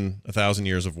Tyrillian, 1,000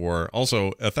 Years of War.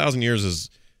 Also, 1,000 years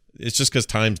it's just because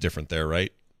time's different there,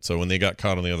 right? So when they got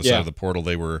caught on the other side of the portal,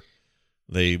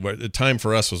 the time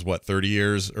for us was what, 30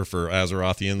 years, or for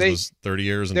Azerothians was 30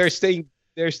 years. And they're staying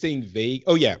they're staying vague.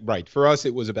 Oh yeah, right. For us,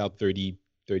 it was about 30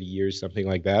 years, something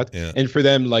like that. Yeah. And for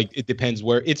them, like it depends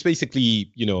where. It's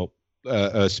basically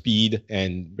speed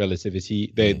and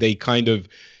relativity. They kind of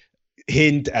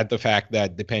hint at the fact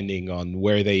that depending on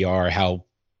where they are, how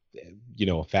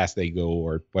fast they go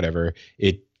or whatever,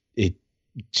 it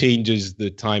changes the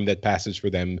time that passes for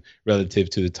them relative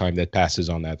to the time that passes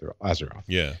on Azeroth.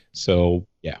 Yeah. So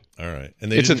yeah. All right.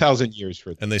 And it's 1,000 years for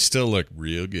them. And they still look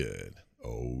real good.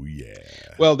 Oh yeah.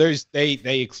 Well, they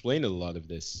explain a lot of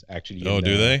this actually. Oh,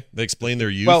 do they? They explain their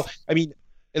youth. Well, I mean,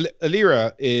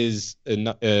 Alira is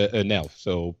an elf,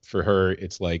 so for her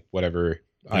it's like whatever.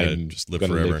 I'm just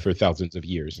gonna live for thousands of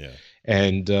years. Yeah.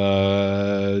 And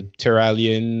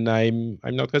Terralian,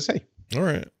 I'm not gonna say. All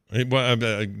right.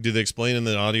 Do they explain in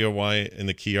the audio why in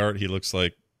the key art he looks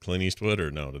like Clint Eastwood, or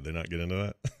no? Did they not get into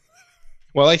that?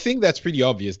 Well, I think that's pretty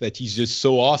obvious that he's just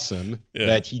so awesome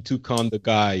that he took on the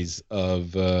guise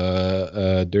of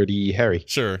Dirty Harry.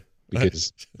 Sure.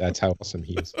 Because that's how awesome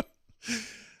he is.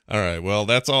 All right. Well,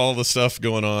 that's all the stuff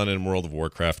going on in World of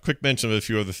Warcraft. Quick mention of a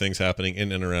few other things happening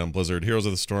in and around Blizzard. Heroes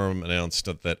of the Storm announced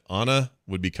that Anna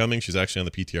would be coming. She's actually on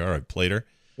the PTR. I've played her.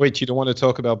 Wait, you don't want to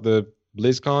talk about the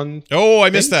BlizzCon? Oh, I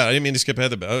missed that. I didn't mean to skip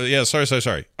ahead. Yeah,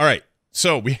 sorry. All right.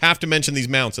 So we have to mention these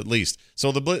mounts at least.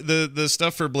 So the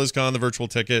stuff for BlizzCon, the virtual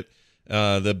ticket,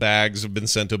 the bags have been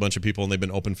sent to a bunch of people and they've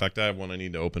been opened. In fact, I have one I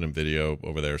need to open in video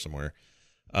over there somewhere.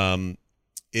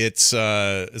 It's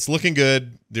looking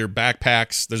good. They're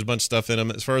backpacks. There's a bunch of stuff in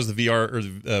them. As far as the VR or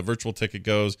the virtual ticket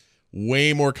goes,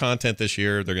 way more content this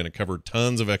year. They're going to cover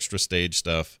tons of extra stage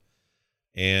stuff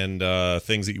and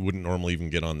things that you wouldn't normally even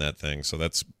get on that thing. So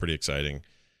that's pretty exciting.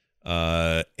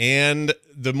 And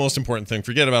the most important thing,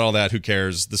 forget about all that. Who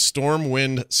cares? The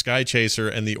Stormwind Sky Chaser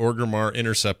and the Orgrimmar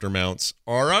Interceptor mounts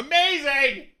are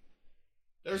amazing.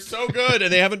 They're so good.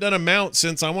 And they haven't done a mount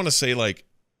since, I want to say, like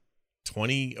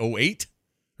 2008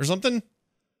 or something.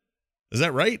 Is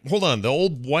that right? Hold on. The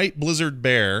old white Blizzard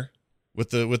bear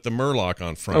with the Murloc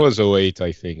on front. That was 2008,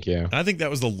 I think. Yeah. I think that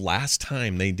was the last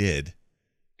time they did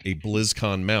a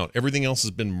BlizzCon mount. Everything else has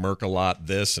been Merc-a-lot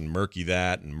this and Murky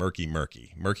that and Murky.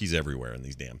 Murky's everywhere in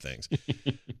these damn things.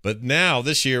 But now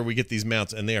this year we get these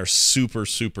mounts and they are super,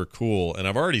 super cool. And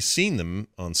I've already seen them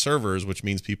on servers, which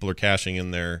means people are cashing in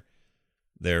their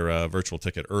virtual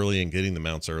ticket early and getting the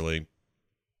mounts early.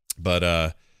 But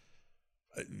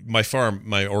my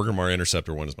Orgrimmar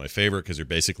Interceptor one is my favorite because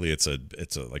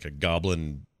it's like a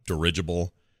goblin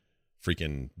dirigible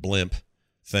freaking blimp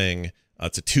thing.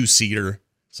 It's a 2-seater.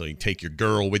 So you can take your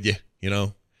girl with you,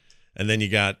 and then you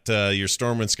got your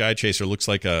Stormwind Sky Chaser. Looks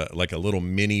like a little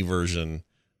mini version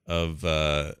of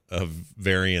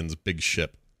Varian's big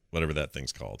ship, whatever that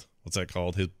thing's called. What's that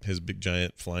called? His big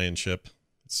giant flying ship.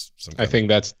 I think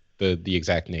that's the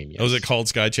exact name. Yes. Oh, is it called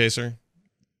Sky Chaser?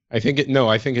 I think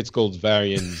it's called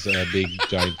Varian's big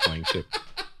giant flying ship.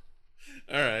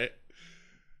 All right.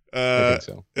 I think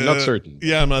so. I'm not certain.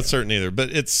 Yeah, I'm not certain either.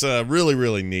 But it's really,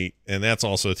 really neat. And that's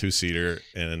also a 2-seater.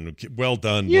 And well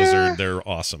done, Blizzard. They're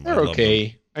awesome. They're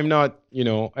okay. I'm not,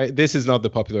 this is not the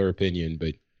popular opinion,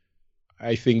 but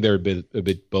I think they're a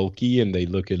bit bulky and they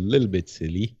look a little bit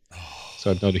silly.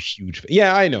 So I'm not a huge fan.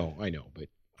 Yeah, I know. But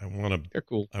they're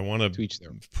cool. I want to each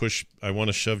their own. I want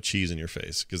to shove cheese in your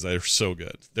face because they're so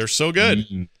good. They're so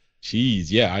good.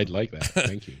 Cheese. Yeah, I'd like that.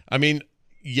 Thank you. I mean,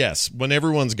 yes, when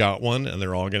everyone's got one and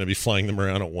they're all going to be flying them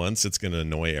around at once, it's going to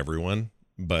annoy everyone.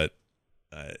 But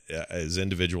as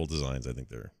individual designs, I think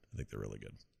they're really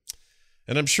good.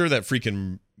 And I'm sure that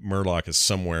freaking Murloc is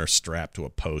somewhere strapped to a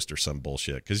post or some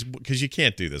bullshit because you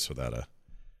can't do this without a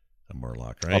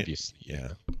Murloc, right? Obviously, yeah.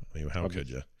 I mean, how could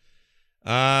you?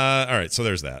 All right, so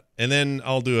there's that, and then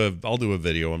I'll do a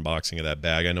video unboxing of that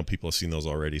bag. I know people have seen those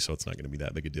already, so it's not going to be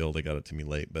that big a deal. They got it to me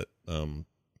late, but you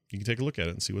can take a look at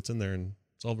it and see what's in there, and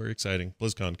it's all very exciting.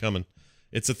 BlizzCon coming,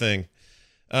 it's a thing.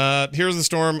 Heroes of the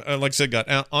Storm, like I said, got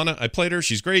Anna. I played her.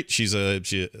 She's great. She's a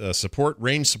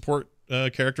range support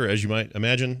character, as you might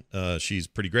imagine. She's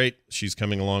pretty great. She's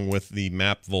coming along with the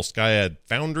map Volskaya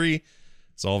Foundry.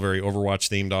 It's all very Overwatch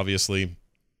themed, obviously.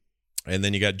 And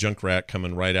then you got Junkrat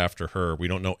coming right after her. We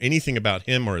don't know anything about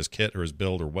him or his kit or his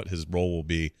build or what his role will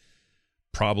be.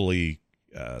 Probably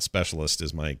specialist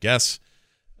is my guess.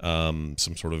 Some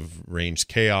sort of ranged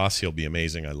chaos. He'll be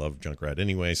amazing. I love Junkrat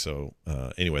anyway. So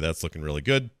anyway, that's looking really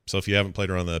good. So if you haven't played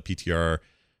her on the PTR,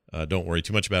 don't worry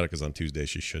too much about it because on Tuesday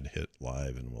she should hit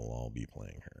live and we'll all be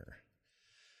playing her.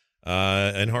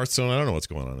 And Hearthstone, I don't know what's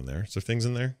going on in there. Is there things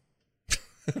in there?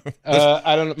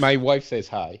 I don't know. My wife says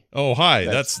hi. Oh, hi.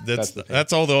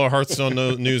 That's all the Hearthstone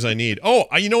news I need. Oh,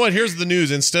 you know what? Here's the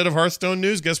news. Instead of Hearthstone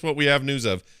news, guess what we have news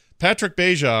of? Patrick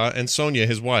Beja and Sonia,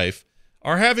 his wife,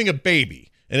 are having a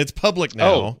baby, and it's public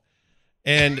now,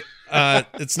 and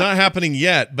it's not happening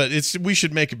yet, but we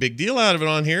should make a big deal out of it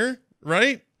on here,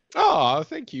 right? Oh,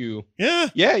 thank you. Yeah.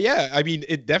 I mean,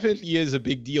 it definitely is a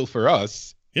big deal for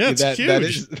us. Yeah, it's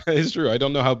huge. That is true. I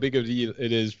don't know how big of a deal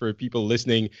it is for people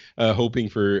listening, hoping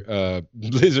for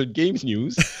Blizzard Games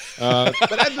news. But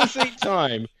at the same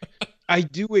time, I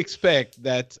do expect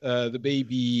that the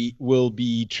baby will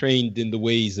be trained in the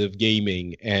ways of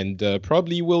gaming and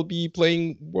probably will be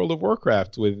playing World of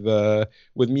Warcraft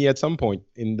with me at some point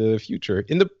in the future,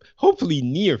 in the hopefully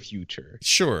near future.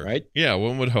 Sure. Right? Yeah,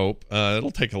 one would hope.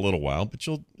 It'll take a little while, but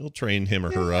you'll train him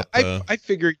or her up. I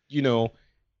figured,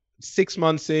 6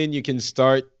 months in, you can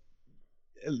start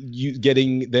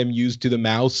getting them used to the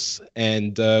mouse,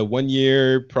 and 1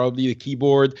 year probably the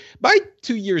keyboard. By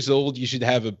 2 years old, you should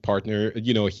have a partner,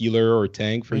 a healer or a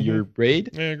tank for your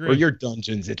raid, or your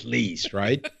dungeons at least,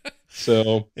 right?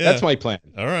 So that's my plan.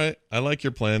 All right, I like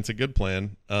your plan. It's a good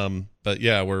plan. But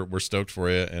yeah, we're stoked for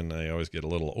you, and I always get a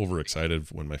little overexcited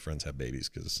when my friends have babies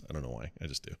because I don't know why. I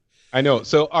just do. I know.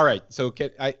 So all right, so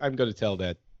I'm going to tell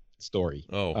that story.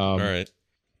 Oh, all right.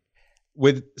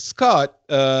 With Scott,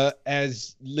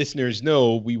 as listeners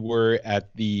know, we were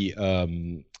at the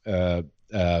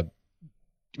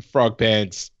Frog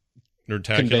Pants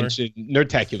convention.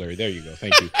 Nerdtacular. There you go.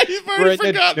 Thank you. You've already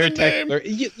forgotten the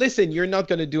name. Listen, you're not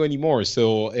going to do any more,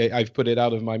 so I've put it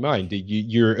out of my mind.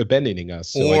 You're abandoning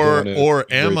us. So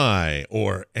anyway,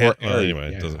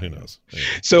 who knows? Anyway.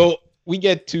 So we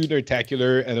get to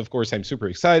Nerdtacular, and of course, I'm super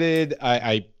excited.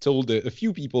 I told a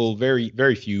few people, very,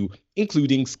 very few,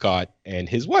 including Scott and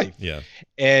his wife. Yeah.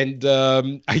 And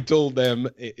I told them,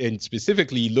 and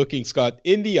specifically looking Scott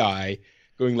in the eye,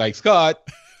 going like, Scott,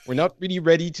 we're not really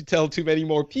ready to tell too many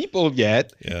more people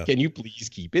yet. Yeah. Can you please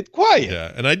keep it quiet?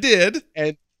 Yeah, and I did.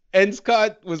 And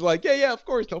Scott was like, yeah, of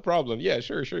course, no problem. Yeah,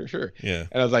 sure. Yeah.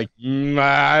 And I was like,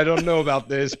 I don't know about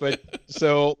this, but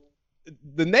so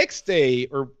the next day,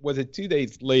 or was it 2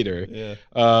 days later,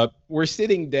 we're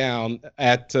sitting down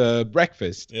at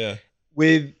breakfast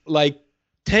with like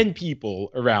 10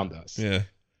 people around us. Yeah.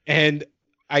 And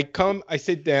I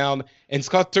sit down, and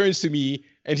Scott turns to me,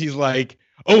 and he's like,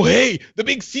 oh, hey, the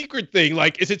big secret thing.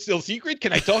 Like, is it still secret?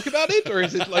 Can I talk about it? Or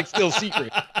is it like still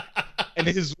secret? And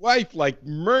his wife like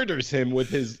murders him with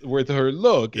her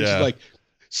look. And she's like,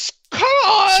 Scott!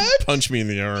 She punched me in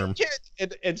the arm.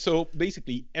 And so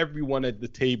basically everyone at the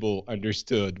table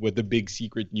understood what the big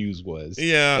secret news was.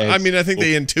 Yeah, I mean, I think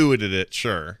they intuited it,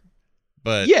 sure.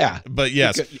 But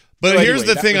yes. But here's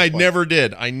the thing I never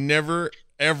did. I never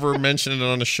ever mentioned it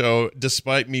on a show,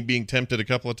 despite me being tempted a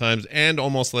couple of times and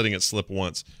almost letting it slip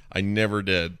once. I never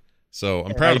did. So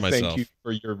I'm proud of myself. Thank you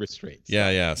for your restraints.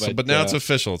 Yeah. But now it's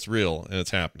official. It's real, and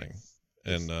it's happening.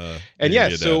 And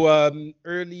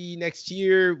early next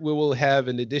year we will have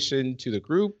an addition to the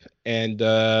group, and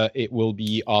it will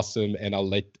be awesome, and I'll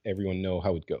let everyone know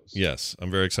how it goes. Yes,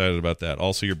 I'm very excited about that.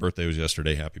 Also, your birthday was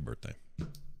yesterday. Happy birthday.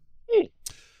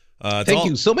 Thank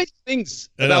you. So many things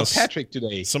about Patrick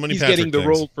today. So many. He's Patrick getting the things.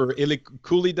 role for Illic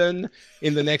Coolidan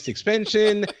in the next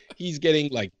expansion. He's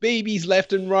getting like babies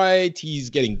left and right.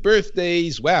 He's getting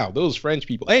birthdays. Wow, those French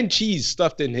people, and cheese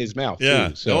stuffed in his mouth. Yeah.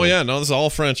 Too, so. Oh yeah. No, this is all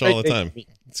French all the time.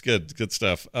 It's good. Good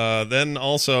stuff. Then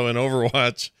also in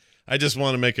Overwatch, I just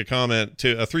want to make a comment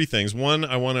to 3 things. One,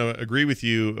 I want to agree with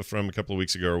you from a couple of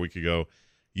weeks ago or a week ago.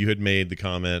 You had made the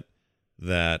comment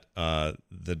that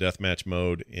the deathmatch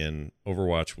mode in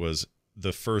Overwatch was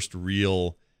the first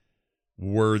real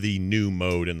worthy new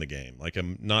mode in the game. Like,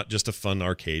 not just a fun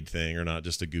arcade thing or not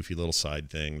just a goofy little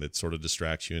side thing that sort of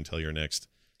distracts you until your next,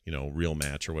 real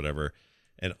match or whatever.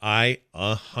 And I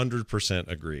 100%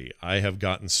 agree. I have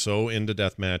gotten so into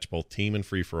deathmatch, both team and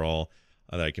free-for-all,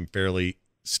 that I can barely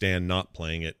stand not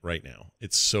playing it right now.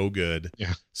 It's so good.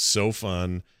 Yeah. So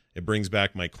fun. It brings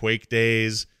back my Quake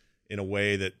days in a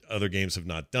way that other games have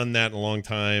not done that in a long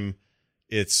time.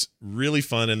 It's really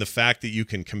fun, and the fact that you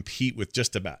can compete with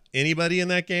just about anybody in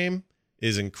that game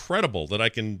is incredible, that I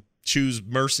can choose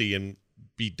Mercy and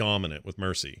be dominant with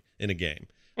Mercy in a game.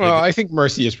 Well, I think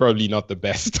Mercy is probably not the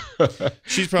best.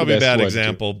 She's probably a bad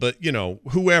example, but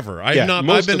whoever.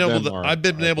 I've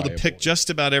been able to pick just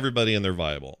about everybody, and they're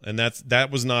viable, and that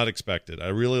was not expected. I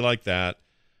really like that.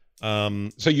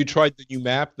 So you tried the new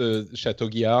map, the Chateau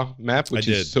Guillard map, which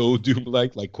is so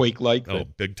Doom-like, like Quake-like. Oh,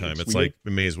 big time! It's like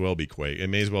it may as well be Quake. It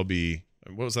may as well be,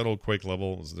 what was that old Quake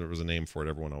level? There was a name for it.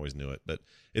 Everyone always knew it, but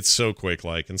it's so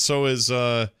Quake-like, and so is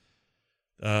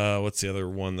What's the other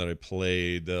one that I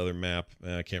played? The other map,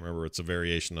 I can't remember. It's a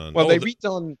variation on. Well, they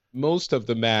redone most of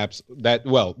the maps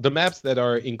the maps that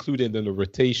are included in the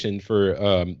rotation for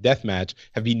deathmatch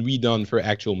have been redone for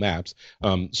actual maps.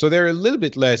 So they're a little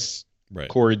bit less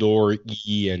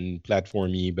corridor-y and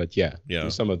platformy, but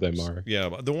some of them are. Yeah,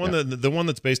 the one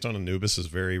that's based on Anubis is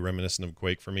very reminiscent of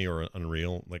Quake for me, or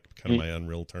Unreal, like kind of my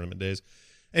Unreal tournament days.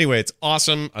 Anyway, it's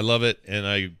awesome. I love it, and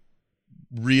I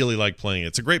really like playing it.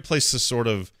 It's a great place to sort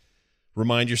of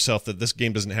remind yourself that this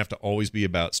game doesn't have to always be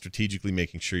about strategically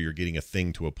making sure you're getting a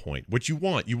thing to a point. What you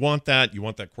want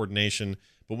that coordination.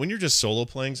 But when you're just solo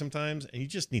playing sometimes and you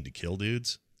just need to kill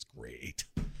dudes, it's great.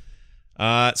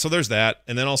 So there's that.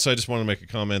 And then also I just want to make a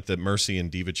comment that Mercy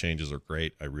and Diva changes are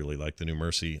great. I really like the new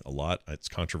Mercy a lot. It's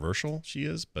controversial, she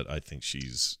is, but I think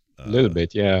she's... a little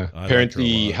bit, yeah.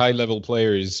 Apparently, high-level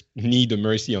players need a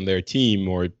Mercy on their team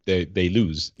or they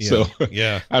lose. Yeah. So,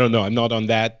 yeah. I don't know. I'm not on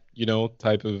that,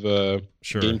 type of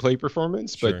gameplay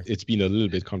performance, but it's been a little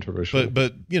bit controversial.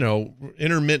 But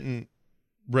intermittent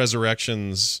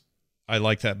resurrections, I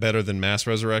like that better than mass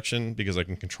resurrection because I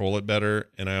can control it better,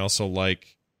 and I also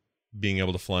like being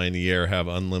able to fly in the air, have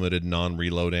unlimited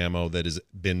non-reload ammo that has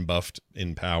been buffed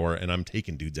in power, and I'm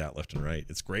taking dudes out left and right.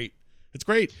 It's great. It's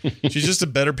great. She's just a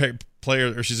better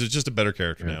player, or she's just a better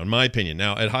character now, in my opinion.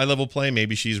 Now, at high-level play,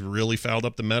 maybe she's really fouled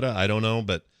up the meta. I don't know,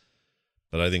 but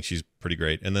I think she's pretty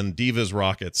great. And then Diva's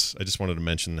rockets, I just wanted to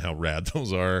mention how rad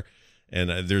those are,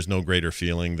 and there's no greater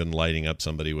feeling than lighting up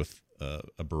somebody with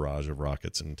a barrage of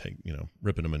rockets and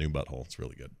ripping them a new butthole. It's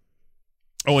really good.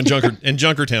 Oh, and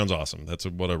Junkertown's awesome. That's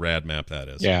what a rad map that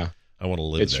is. Yeah. I want to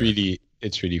live there.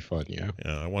 It's really fun, yeah.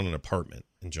 Yeah, I want an apartment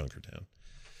in Junkertown.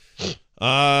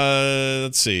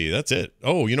 Let's see. That's it.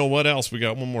 Oh, you know what else? We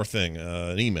got one more thing.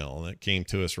 An email that came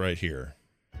to us right here.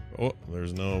 Oh,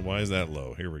 why is that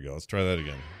low? Here we go. Let's try that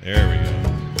again. There we go.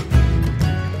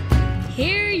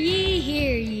 Hear ye,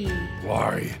 hear ye.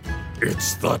 Why,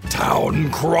 it's the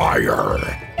Town Crier.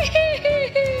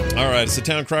 All right, it's the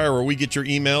Town Crier where we get your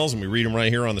emails and we read them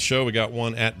right here on the show. We got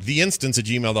one at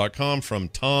theinstance@gmail.com from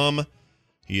Tom.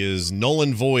 He is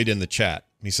Nolan Void in the chat.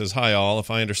 He says, "Hi all,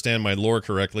 if I understand my lore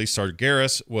correctly,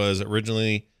 Sargeras was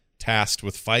originally tasked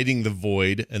with fighting the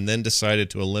Void and then decided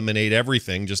to eliminate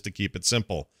everything just to keep it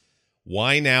simple.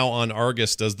 Why now on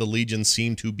Argus does the Legion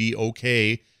seem to be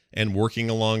okay and working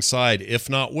alongside, if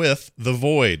not with, the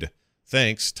Void?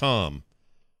 Thanks, Tom."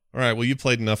 All right, well, you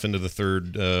played enough into the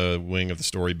third wing of the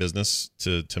story business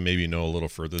to maybe know a little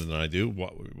further than I do.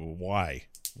 Why?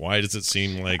 Why does it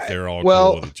seem like they're all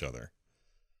cool with each other?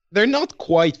 They're not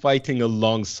quite fighting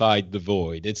alongside the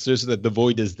Void. It's just that the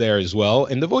Void is there as well,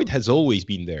 and the Void has always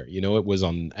been there. It was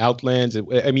on Outlands.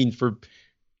 For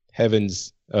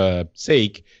heaven's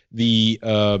sake, the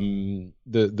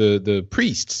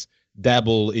priests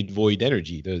dabble in Void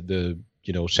energy. The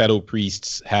Shadow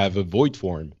priests have a Void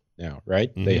form now, right?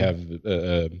 Mm-hmm. They have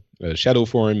a Shadow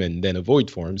form and then a Void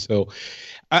form. So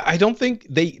I don't think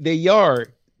they are.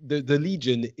 The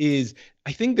Legion is,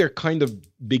 I think they're kind of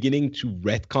beginning to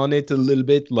retcon it a little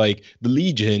bit. Like the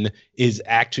Legion is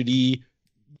actually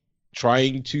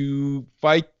trying to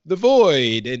fight the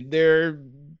Void, and they're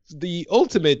the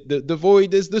ultimate, the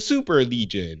Void is the super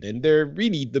Legion, and they're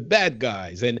really the bad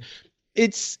guys. And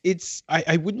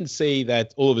I wouldn't say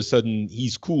that all of a sudden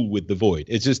he's cool with the Void.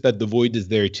 It's just that the Void is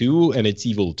there too, and it's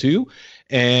evil too,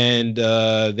 and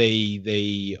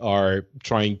they are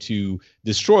trying to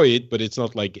destroy it. But it's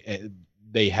not like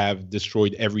they have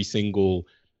destroyed every single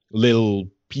little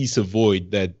piece of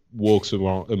Void that walks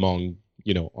around among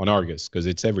on Argus, because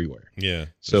it's everywhere. Yeah.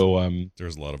 So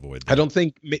there's a lot of Void there. I don't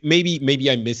think maybe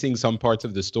I'm missing some parts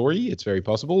of the story. It's very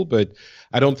possible, but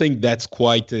I don't think that's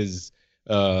quite as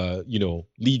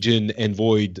Legion and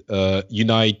Void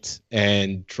unite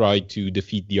and try to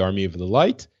defeat the army of the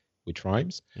light, which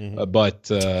rhymes. Mm-hmm.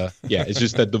 It's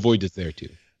just that the Void is there too.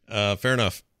 Fair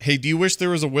enough. Hey, do you wish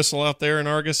there was a whistle out there in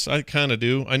Argus? I kind of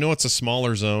do. I know it's a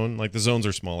smaller zone. Like the zones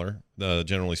are smaller,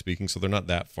 generally speaking, so they're not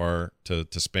that far to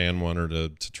span one or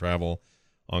to travel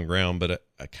on ground. But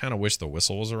I kind of wish the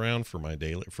whistle was around for my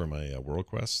world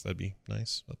quests. That'd be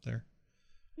nice up there.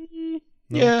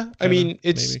 No, yeah, I mean,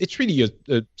 it's really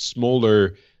a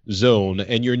smaller zone,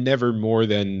 and you're never more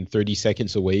than 30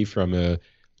 seconds away from a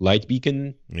light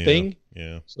beacon thing.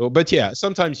 Yeah. So, but yeah,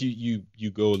 sometimes you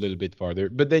go a little bit farther,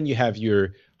 but then you have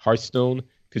your Hearthstone,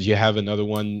 because you have another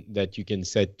one that you can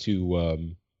set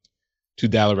to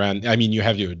Dalaran. I mean, you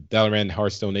have your Dalaran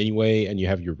Hearthstone anyway, and you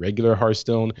have your regular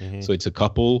Hearthstone. Mm-hmm. So it's a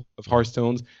couple of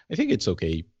Hearthstones. I think it's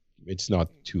okay. It's not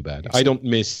too bad. I don't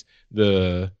miss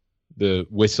the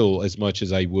whistle as much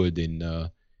as I would in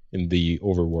in the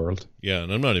overworld. Yeah,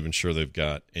 and I'm not even sure they've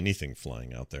got anything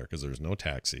flying out there because there's no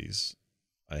taxis.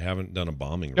 I haven't done a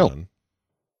bombing run.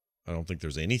 I don't think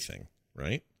there's anything,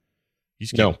 right? You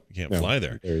can't fly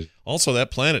there. Also,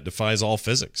 that planet defies all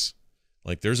physics.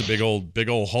 Like, there's a big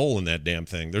old hole in that damn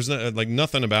thing. There's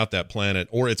nothing about that planet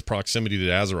or its proximity to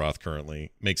Azeroth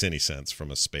currently makes any sense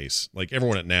from a space. Like,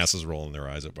 everyone at NASA's rolling their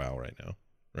eyes at WoW right now,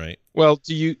 right? Well,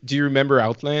 do you remember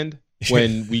Outland?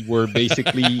 When we were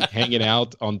basically hanging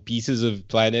out on pieces of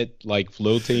planet, like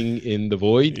floating in the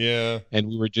void. Yeah. And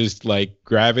we were just like,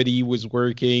 gravity was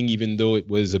working, even though it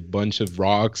was a bunch of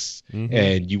rocks. Mm-hmm.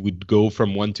 And you would go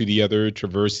from one to the other,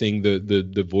 traversing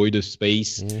the void of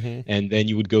space. Mm-hmm. And then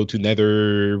you would go to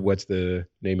Nether. What's the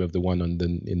name of the one in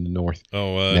the north?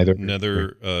 Oh, Nether.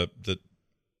 The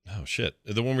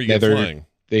one where you Nether get flying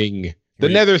thing. The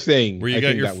Nether thing.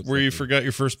 Where you forgot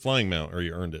your first flying mount, or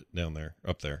you earned it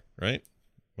up there, right?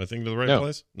 Am I thinking to the right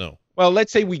place? No. Well,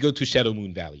 let's say we go to Shadow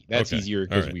Moon Valley. That's easier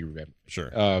because we remember. Sure.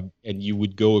 And you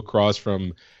would go across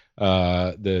from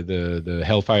the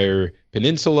Hellfire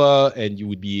Peninsula, and you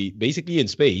would be basically in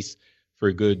space for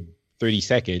a good 30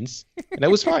 seconds, and that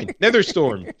was fine. Nether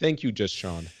Storm. Thank you, Just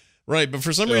Sean. Right, but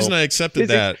for some reason I accepted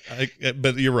that.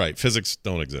 But you're right. Physics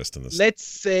don't exist in this. Let's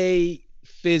say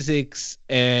physics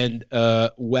and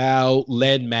WoW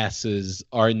land masses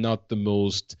are not the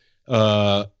most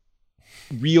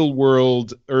real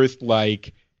world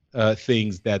Earth-like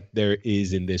things that there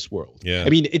is in this world. Yeah. I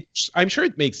mean, I'm sure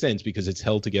it makes sense because it's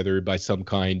held together by some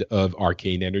kind of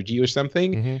arcane energy or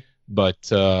something. Mm-hmm.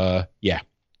 But yeah.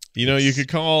 You could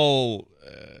call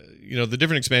the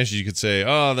different expansions. You could say,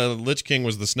 oh, the Lich King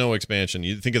was the snow expansion.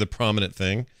 You think of the prominent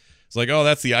thing. It's like, oh,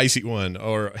 that's the icy one.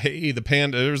 Or, hey,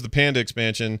 there's the panda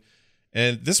expansion.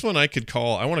 And this one I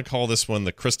want to call this one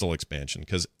the crystal expansion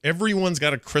because everyone's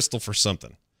got a crystal for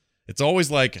something. It's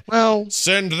always like, well,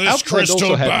 send this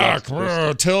crystal back.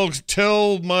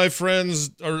 Tell my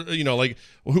friends, or,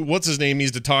 what's his name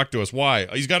needs to talk to us. Why?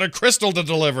 He's got a crystal to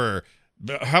deliver.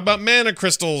 How about mana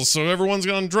crystals? So everyone's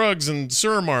on drugs and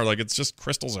Suramar. Like, it's just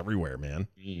crystals everywhere, man.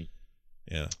 Mm.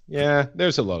 Yeah. Yeah,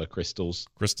 there's a lot of crystals.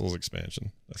 Crystals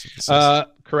expansion. That's what this is.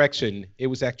 Correction. It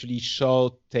was actually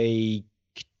Shaltake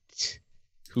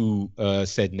who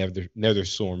said Nether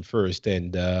Storm first,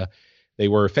 and they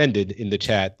were offended in the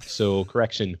chat. So,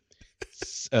 correction.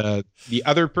 The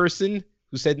other person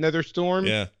who said Nether Storm,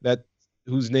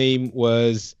 whose name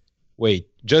was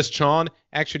Just Sean.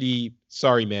 Actually,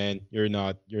 sorry, man, you're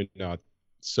not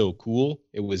so cool.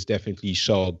 It was definitely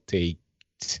Shaltake.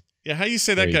 Yeah, how you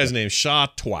say that guy's name?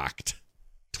 Shawtwacked.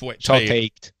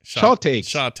 Shawtaked.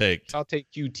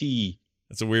 QT.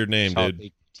 That's a weird name, dude.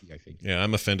 QT, I think. Yeah,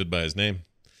 I'm offended by his name.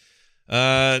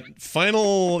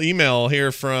 Final email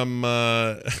here from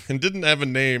and didn't have a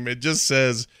name. It just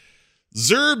says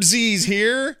Zerbzes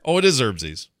here. Oh, it is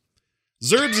Zerbzes.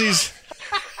 Zerbzes.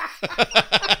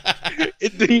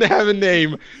 It didn't have a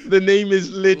name. The name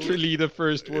is literally the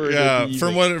first word. Yeah,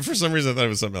 for some reason I thought it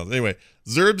was something else. Anyway,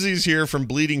 Zerbzes here from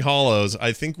Bleeding Hollows.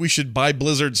 I think we should buy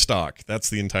Blizzard stock. That's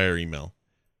the entire email.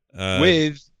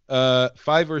 With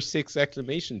 5 or 6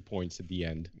 exclamation points at the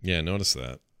end. Yeah, notice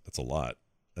that. That's a lot.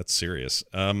 That's serious.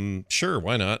 Sure,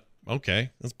 why not? Okay,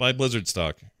 let's buy Blizzard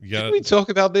stock. Didn't we talk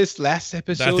about this last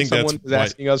episode? I think someone was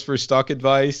asking us for stock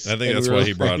advice. I think that's why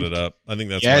he brought it up. I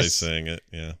think that's why he's saying it.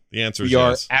 Yeah, the answer is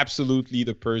yes. We are absolutely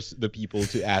the people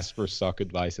to ask for stock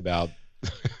advice about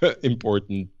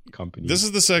important companies. This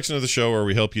is the section of the show where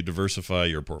we help you diversify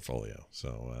your portfolio.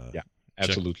 So yeah,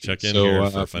 absolutely. Check in here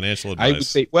for financial advice. I would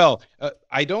say,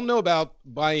 I don't know about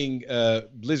buying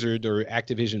Blizzard or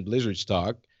Activision Blizzard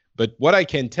stock. But what I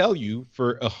can tell you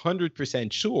for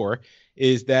 100% sure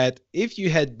is that if you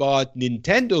had bought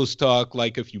Nintendo stock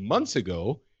like a few months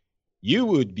ago, you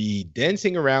would be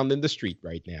dancing around in the street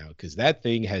right now because that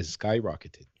thing has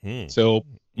skyrocketed. So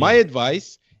my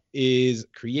advice is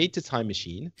create a time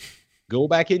machine, go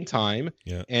back in time,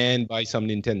 and buy some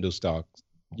Nintendo stock,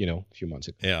 a few months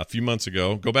ago. Yeah, a few months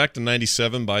ago. Go back to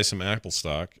 97, buy some Apple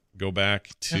stock. Go back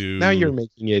to... Now you're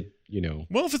making it,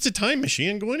 Well, if it's a time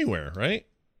machine, go anywhere, right?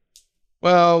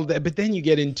 Well, but then you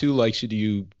get into should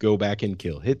you go back and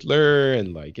kill Hitler,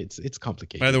 and it's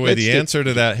complicated. By the way, the answer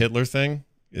to that Hitler thing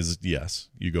is yes.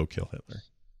 You go kill Hitler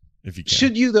if you can.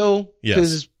 Should you though?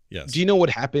 Yes. Do you know what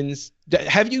happens?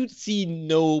 Have you seen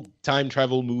no time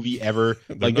travel movie ever?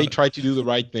 They try to do the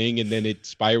right thing and then it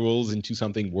spirals into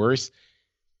something worse.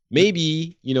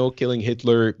 Maybe killing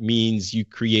Hitler means you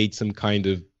create some kind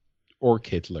of orc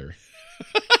Hitler.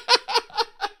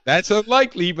 That's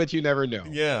unlikely, but you never know.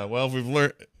 Yeah, well, if we've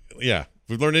learned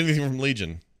anything from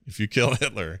Legion, if you kill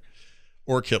Hitler,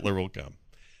 Orc Hitler will come.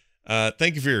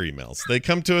 Thank you for your emails. They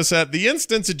come to us at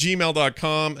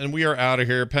theinstance@gmail.com, and we are out of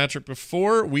here. Patrick,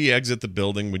 before we exit the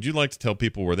building, would you like to tell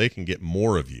people where they can get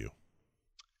more of you?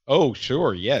 Oh,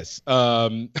 sure. Yes.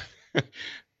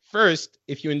 First,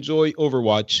 if you enjoy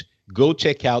Overwatch, go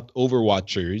check out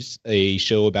Overwatchers, a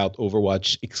show about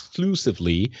Overwatch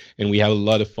exclusively, and we have a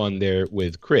lot of fun there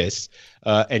with Chris.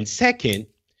 And second,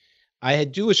 I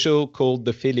do a show called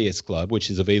The Phileas Club, which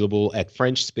is available at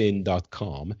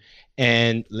FrenchSpin.com.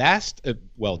 And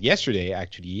yesterday,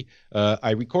 actually,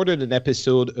 I recorded an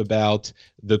episode about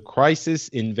the crisis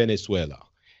in Venezuela.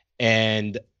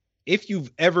 And if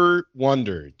you've ever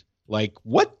wondered, like,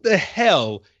 what the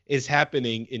hell is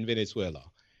happening in Venezuela?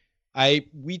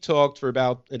 We talked for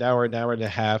about an hour and a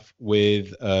half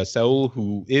with Saul,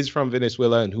 who is from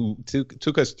Venezuela and who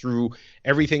took us through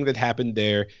everything that happened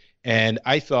there. And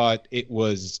I thought it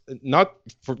was not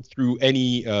through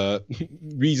any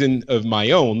reason of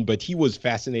my own, but he was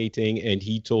fascinating, and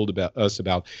he told us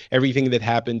about everything that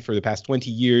happened for the past 20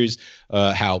 years,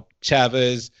 how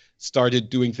Chavez started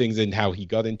doing things and how he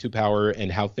got into power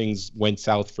and how things went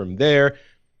south from there.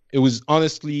 It was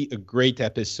honestly a great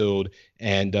episode.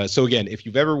 And so again, if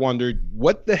you've ever wondered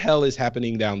what the hell is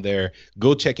happening down there,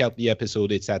 go check out the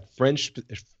episode. It's at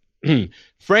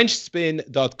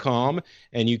FrenchSpin.com,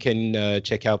 and you can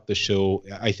check out the show.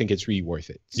 I think it's really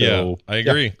worth it. So, yeah, I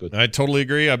agree. Yeah, I totally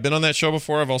agree. I've been on that show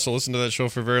before. I've also listened to that show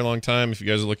for a very long time. If you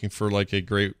guys are looking for like a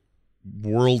great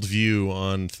worldview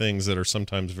on things that are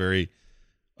sometimes very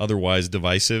otherwise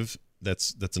divisive,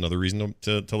 that's another reason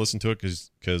to listen to it,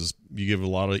 because you give a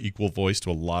lot of equal voice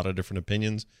to a lot of different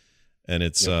opinions, and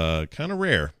it's kind of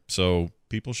rare. So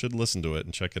people should listen to it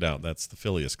and check it out. That's the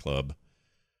Phileas Club.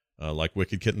 Like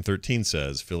Wicked Kitten 13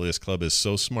 says, Phileas Club is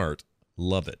so smart.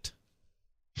 Love it.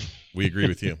 We agree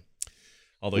with you.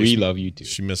 Although we love you too.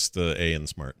 She missed the A in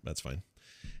smart. That's fine.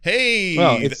 Hey.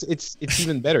 Well, it's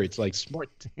even better. It's like smart.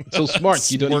 It's so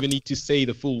smart. You don't even need to say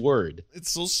the full word.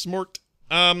 It's so smart.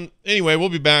 Anyway, we'll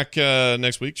be back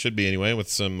next week. Should be anyway, with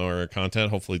some more content.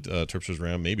 Hopefully, Tripster's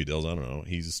around. Maybe Dill's. I don't know.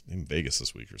 He's in Vegas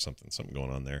this week or something. Something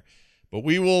going on there. But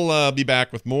we will be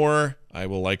back with more. I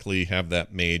will likely have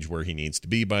that mage where he needs to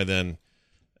be by then,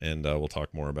 and we'll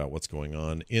talk more about what's going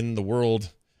on in the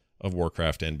world of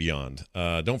Warcraft and beyond.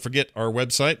 Don't forget our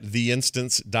website,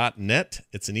 theinstance.net.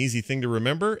 It's an easy thing to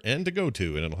remember and to go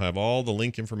to, and it'll have all the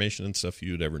link information and stuff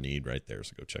you'd ever need right there.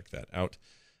 So go check that out.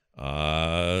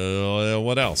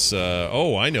 What else?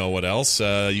 I know what else.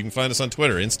 You can find us on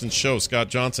Twitter, Instance Show, Scott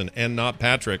Johnson, and Not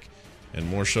Patrick, and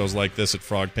more shows like this at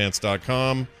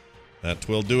frogpants.com. That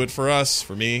will do it for us,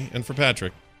 for me, and for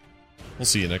Patrick. We'll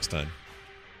see you next time.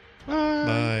 Bye.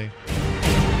 Bye.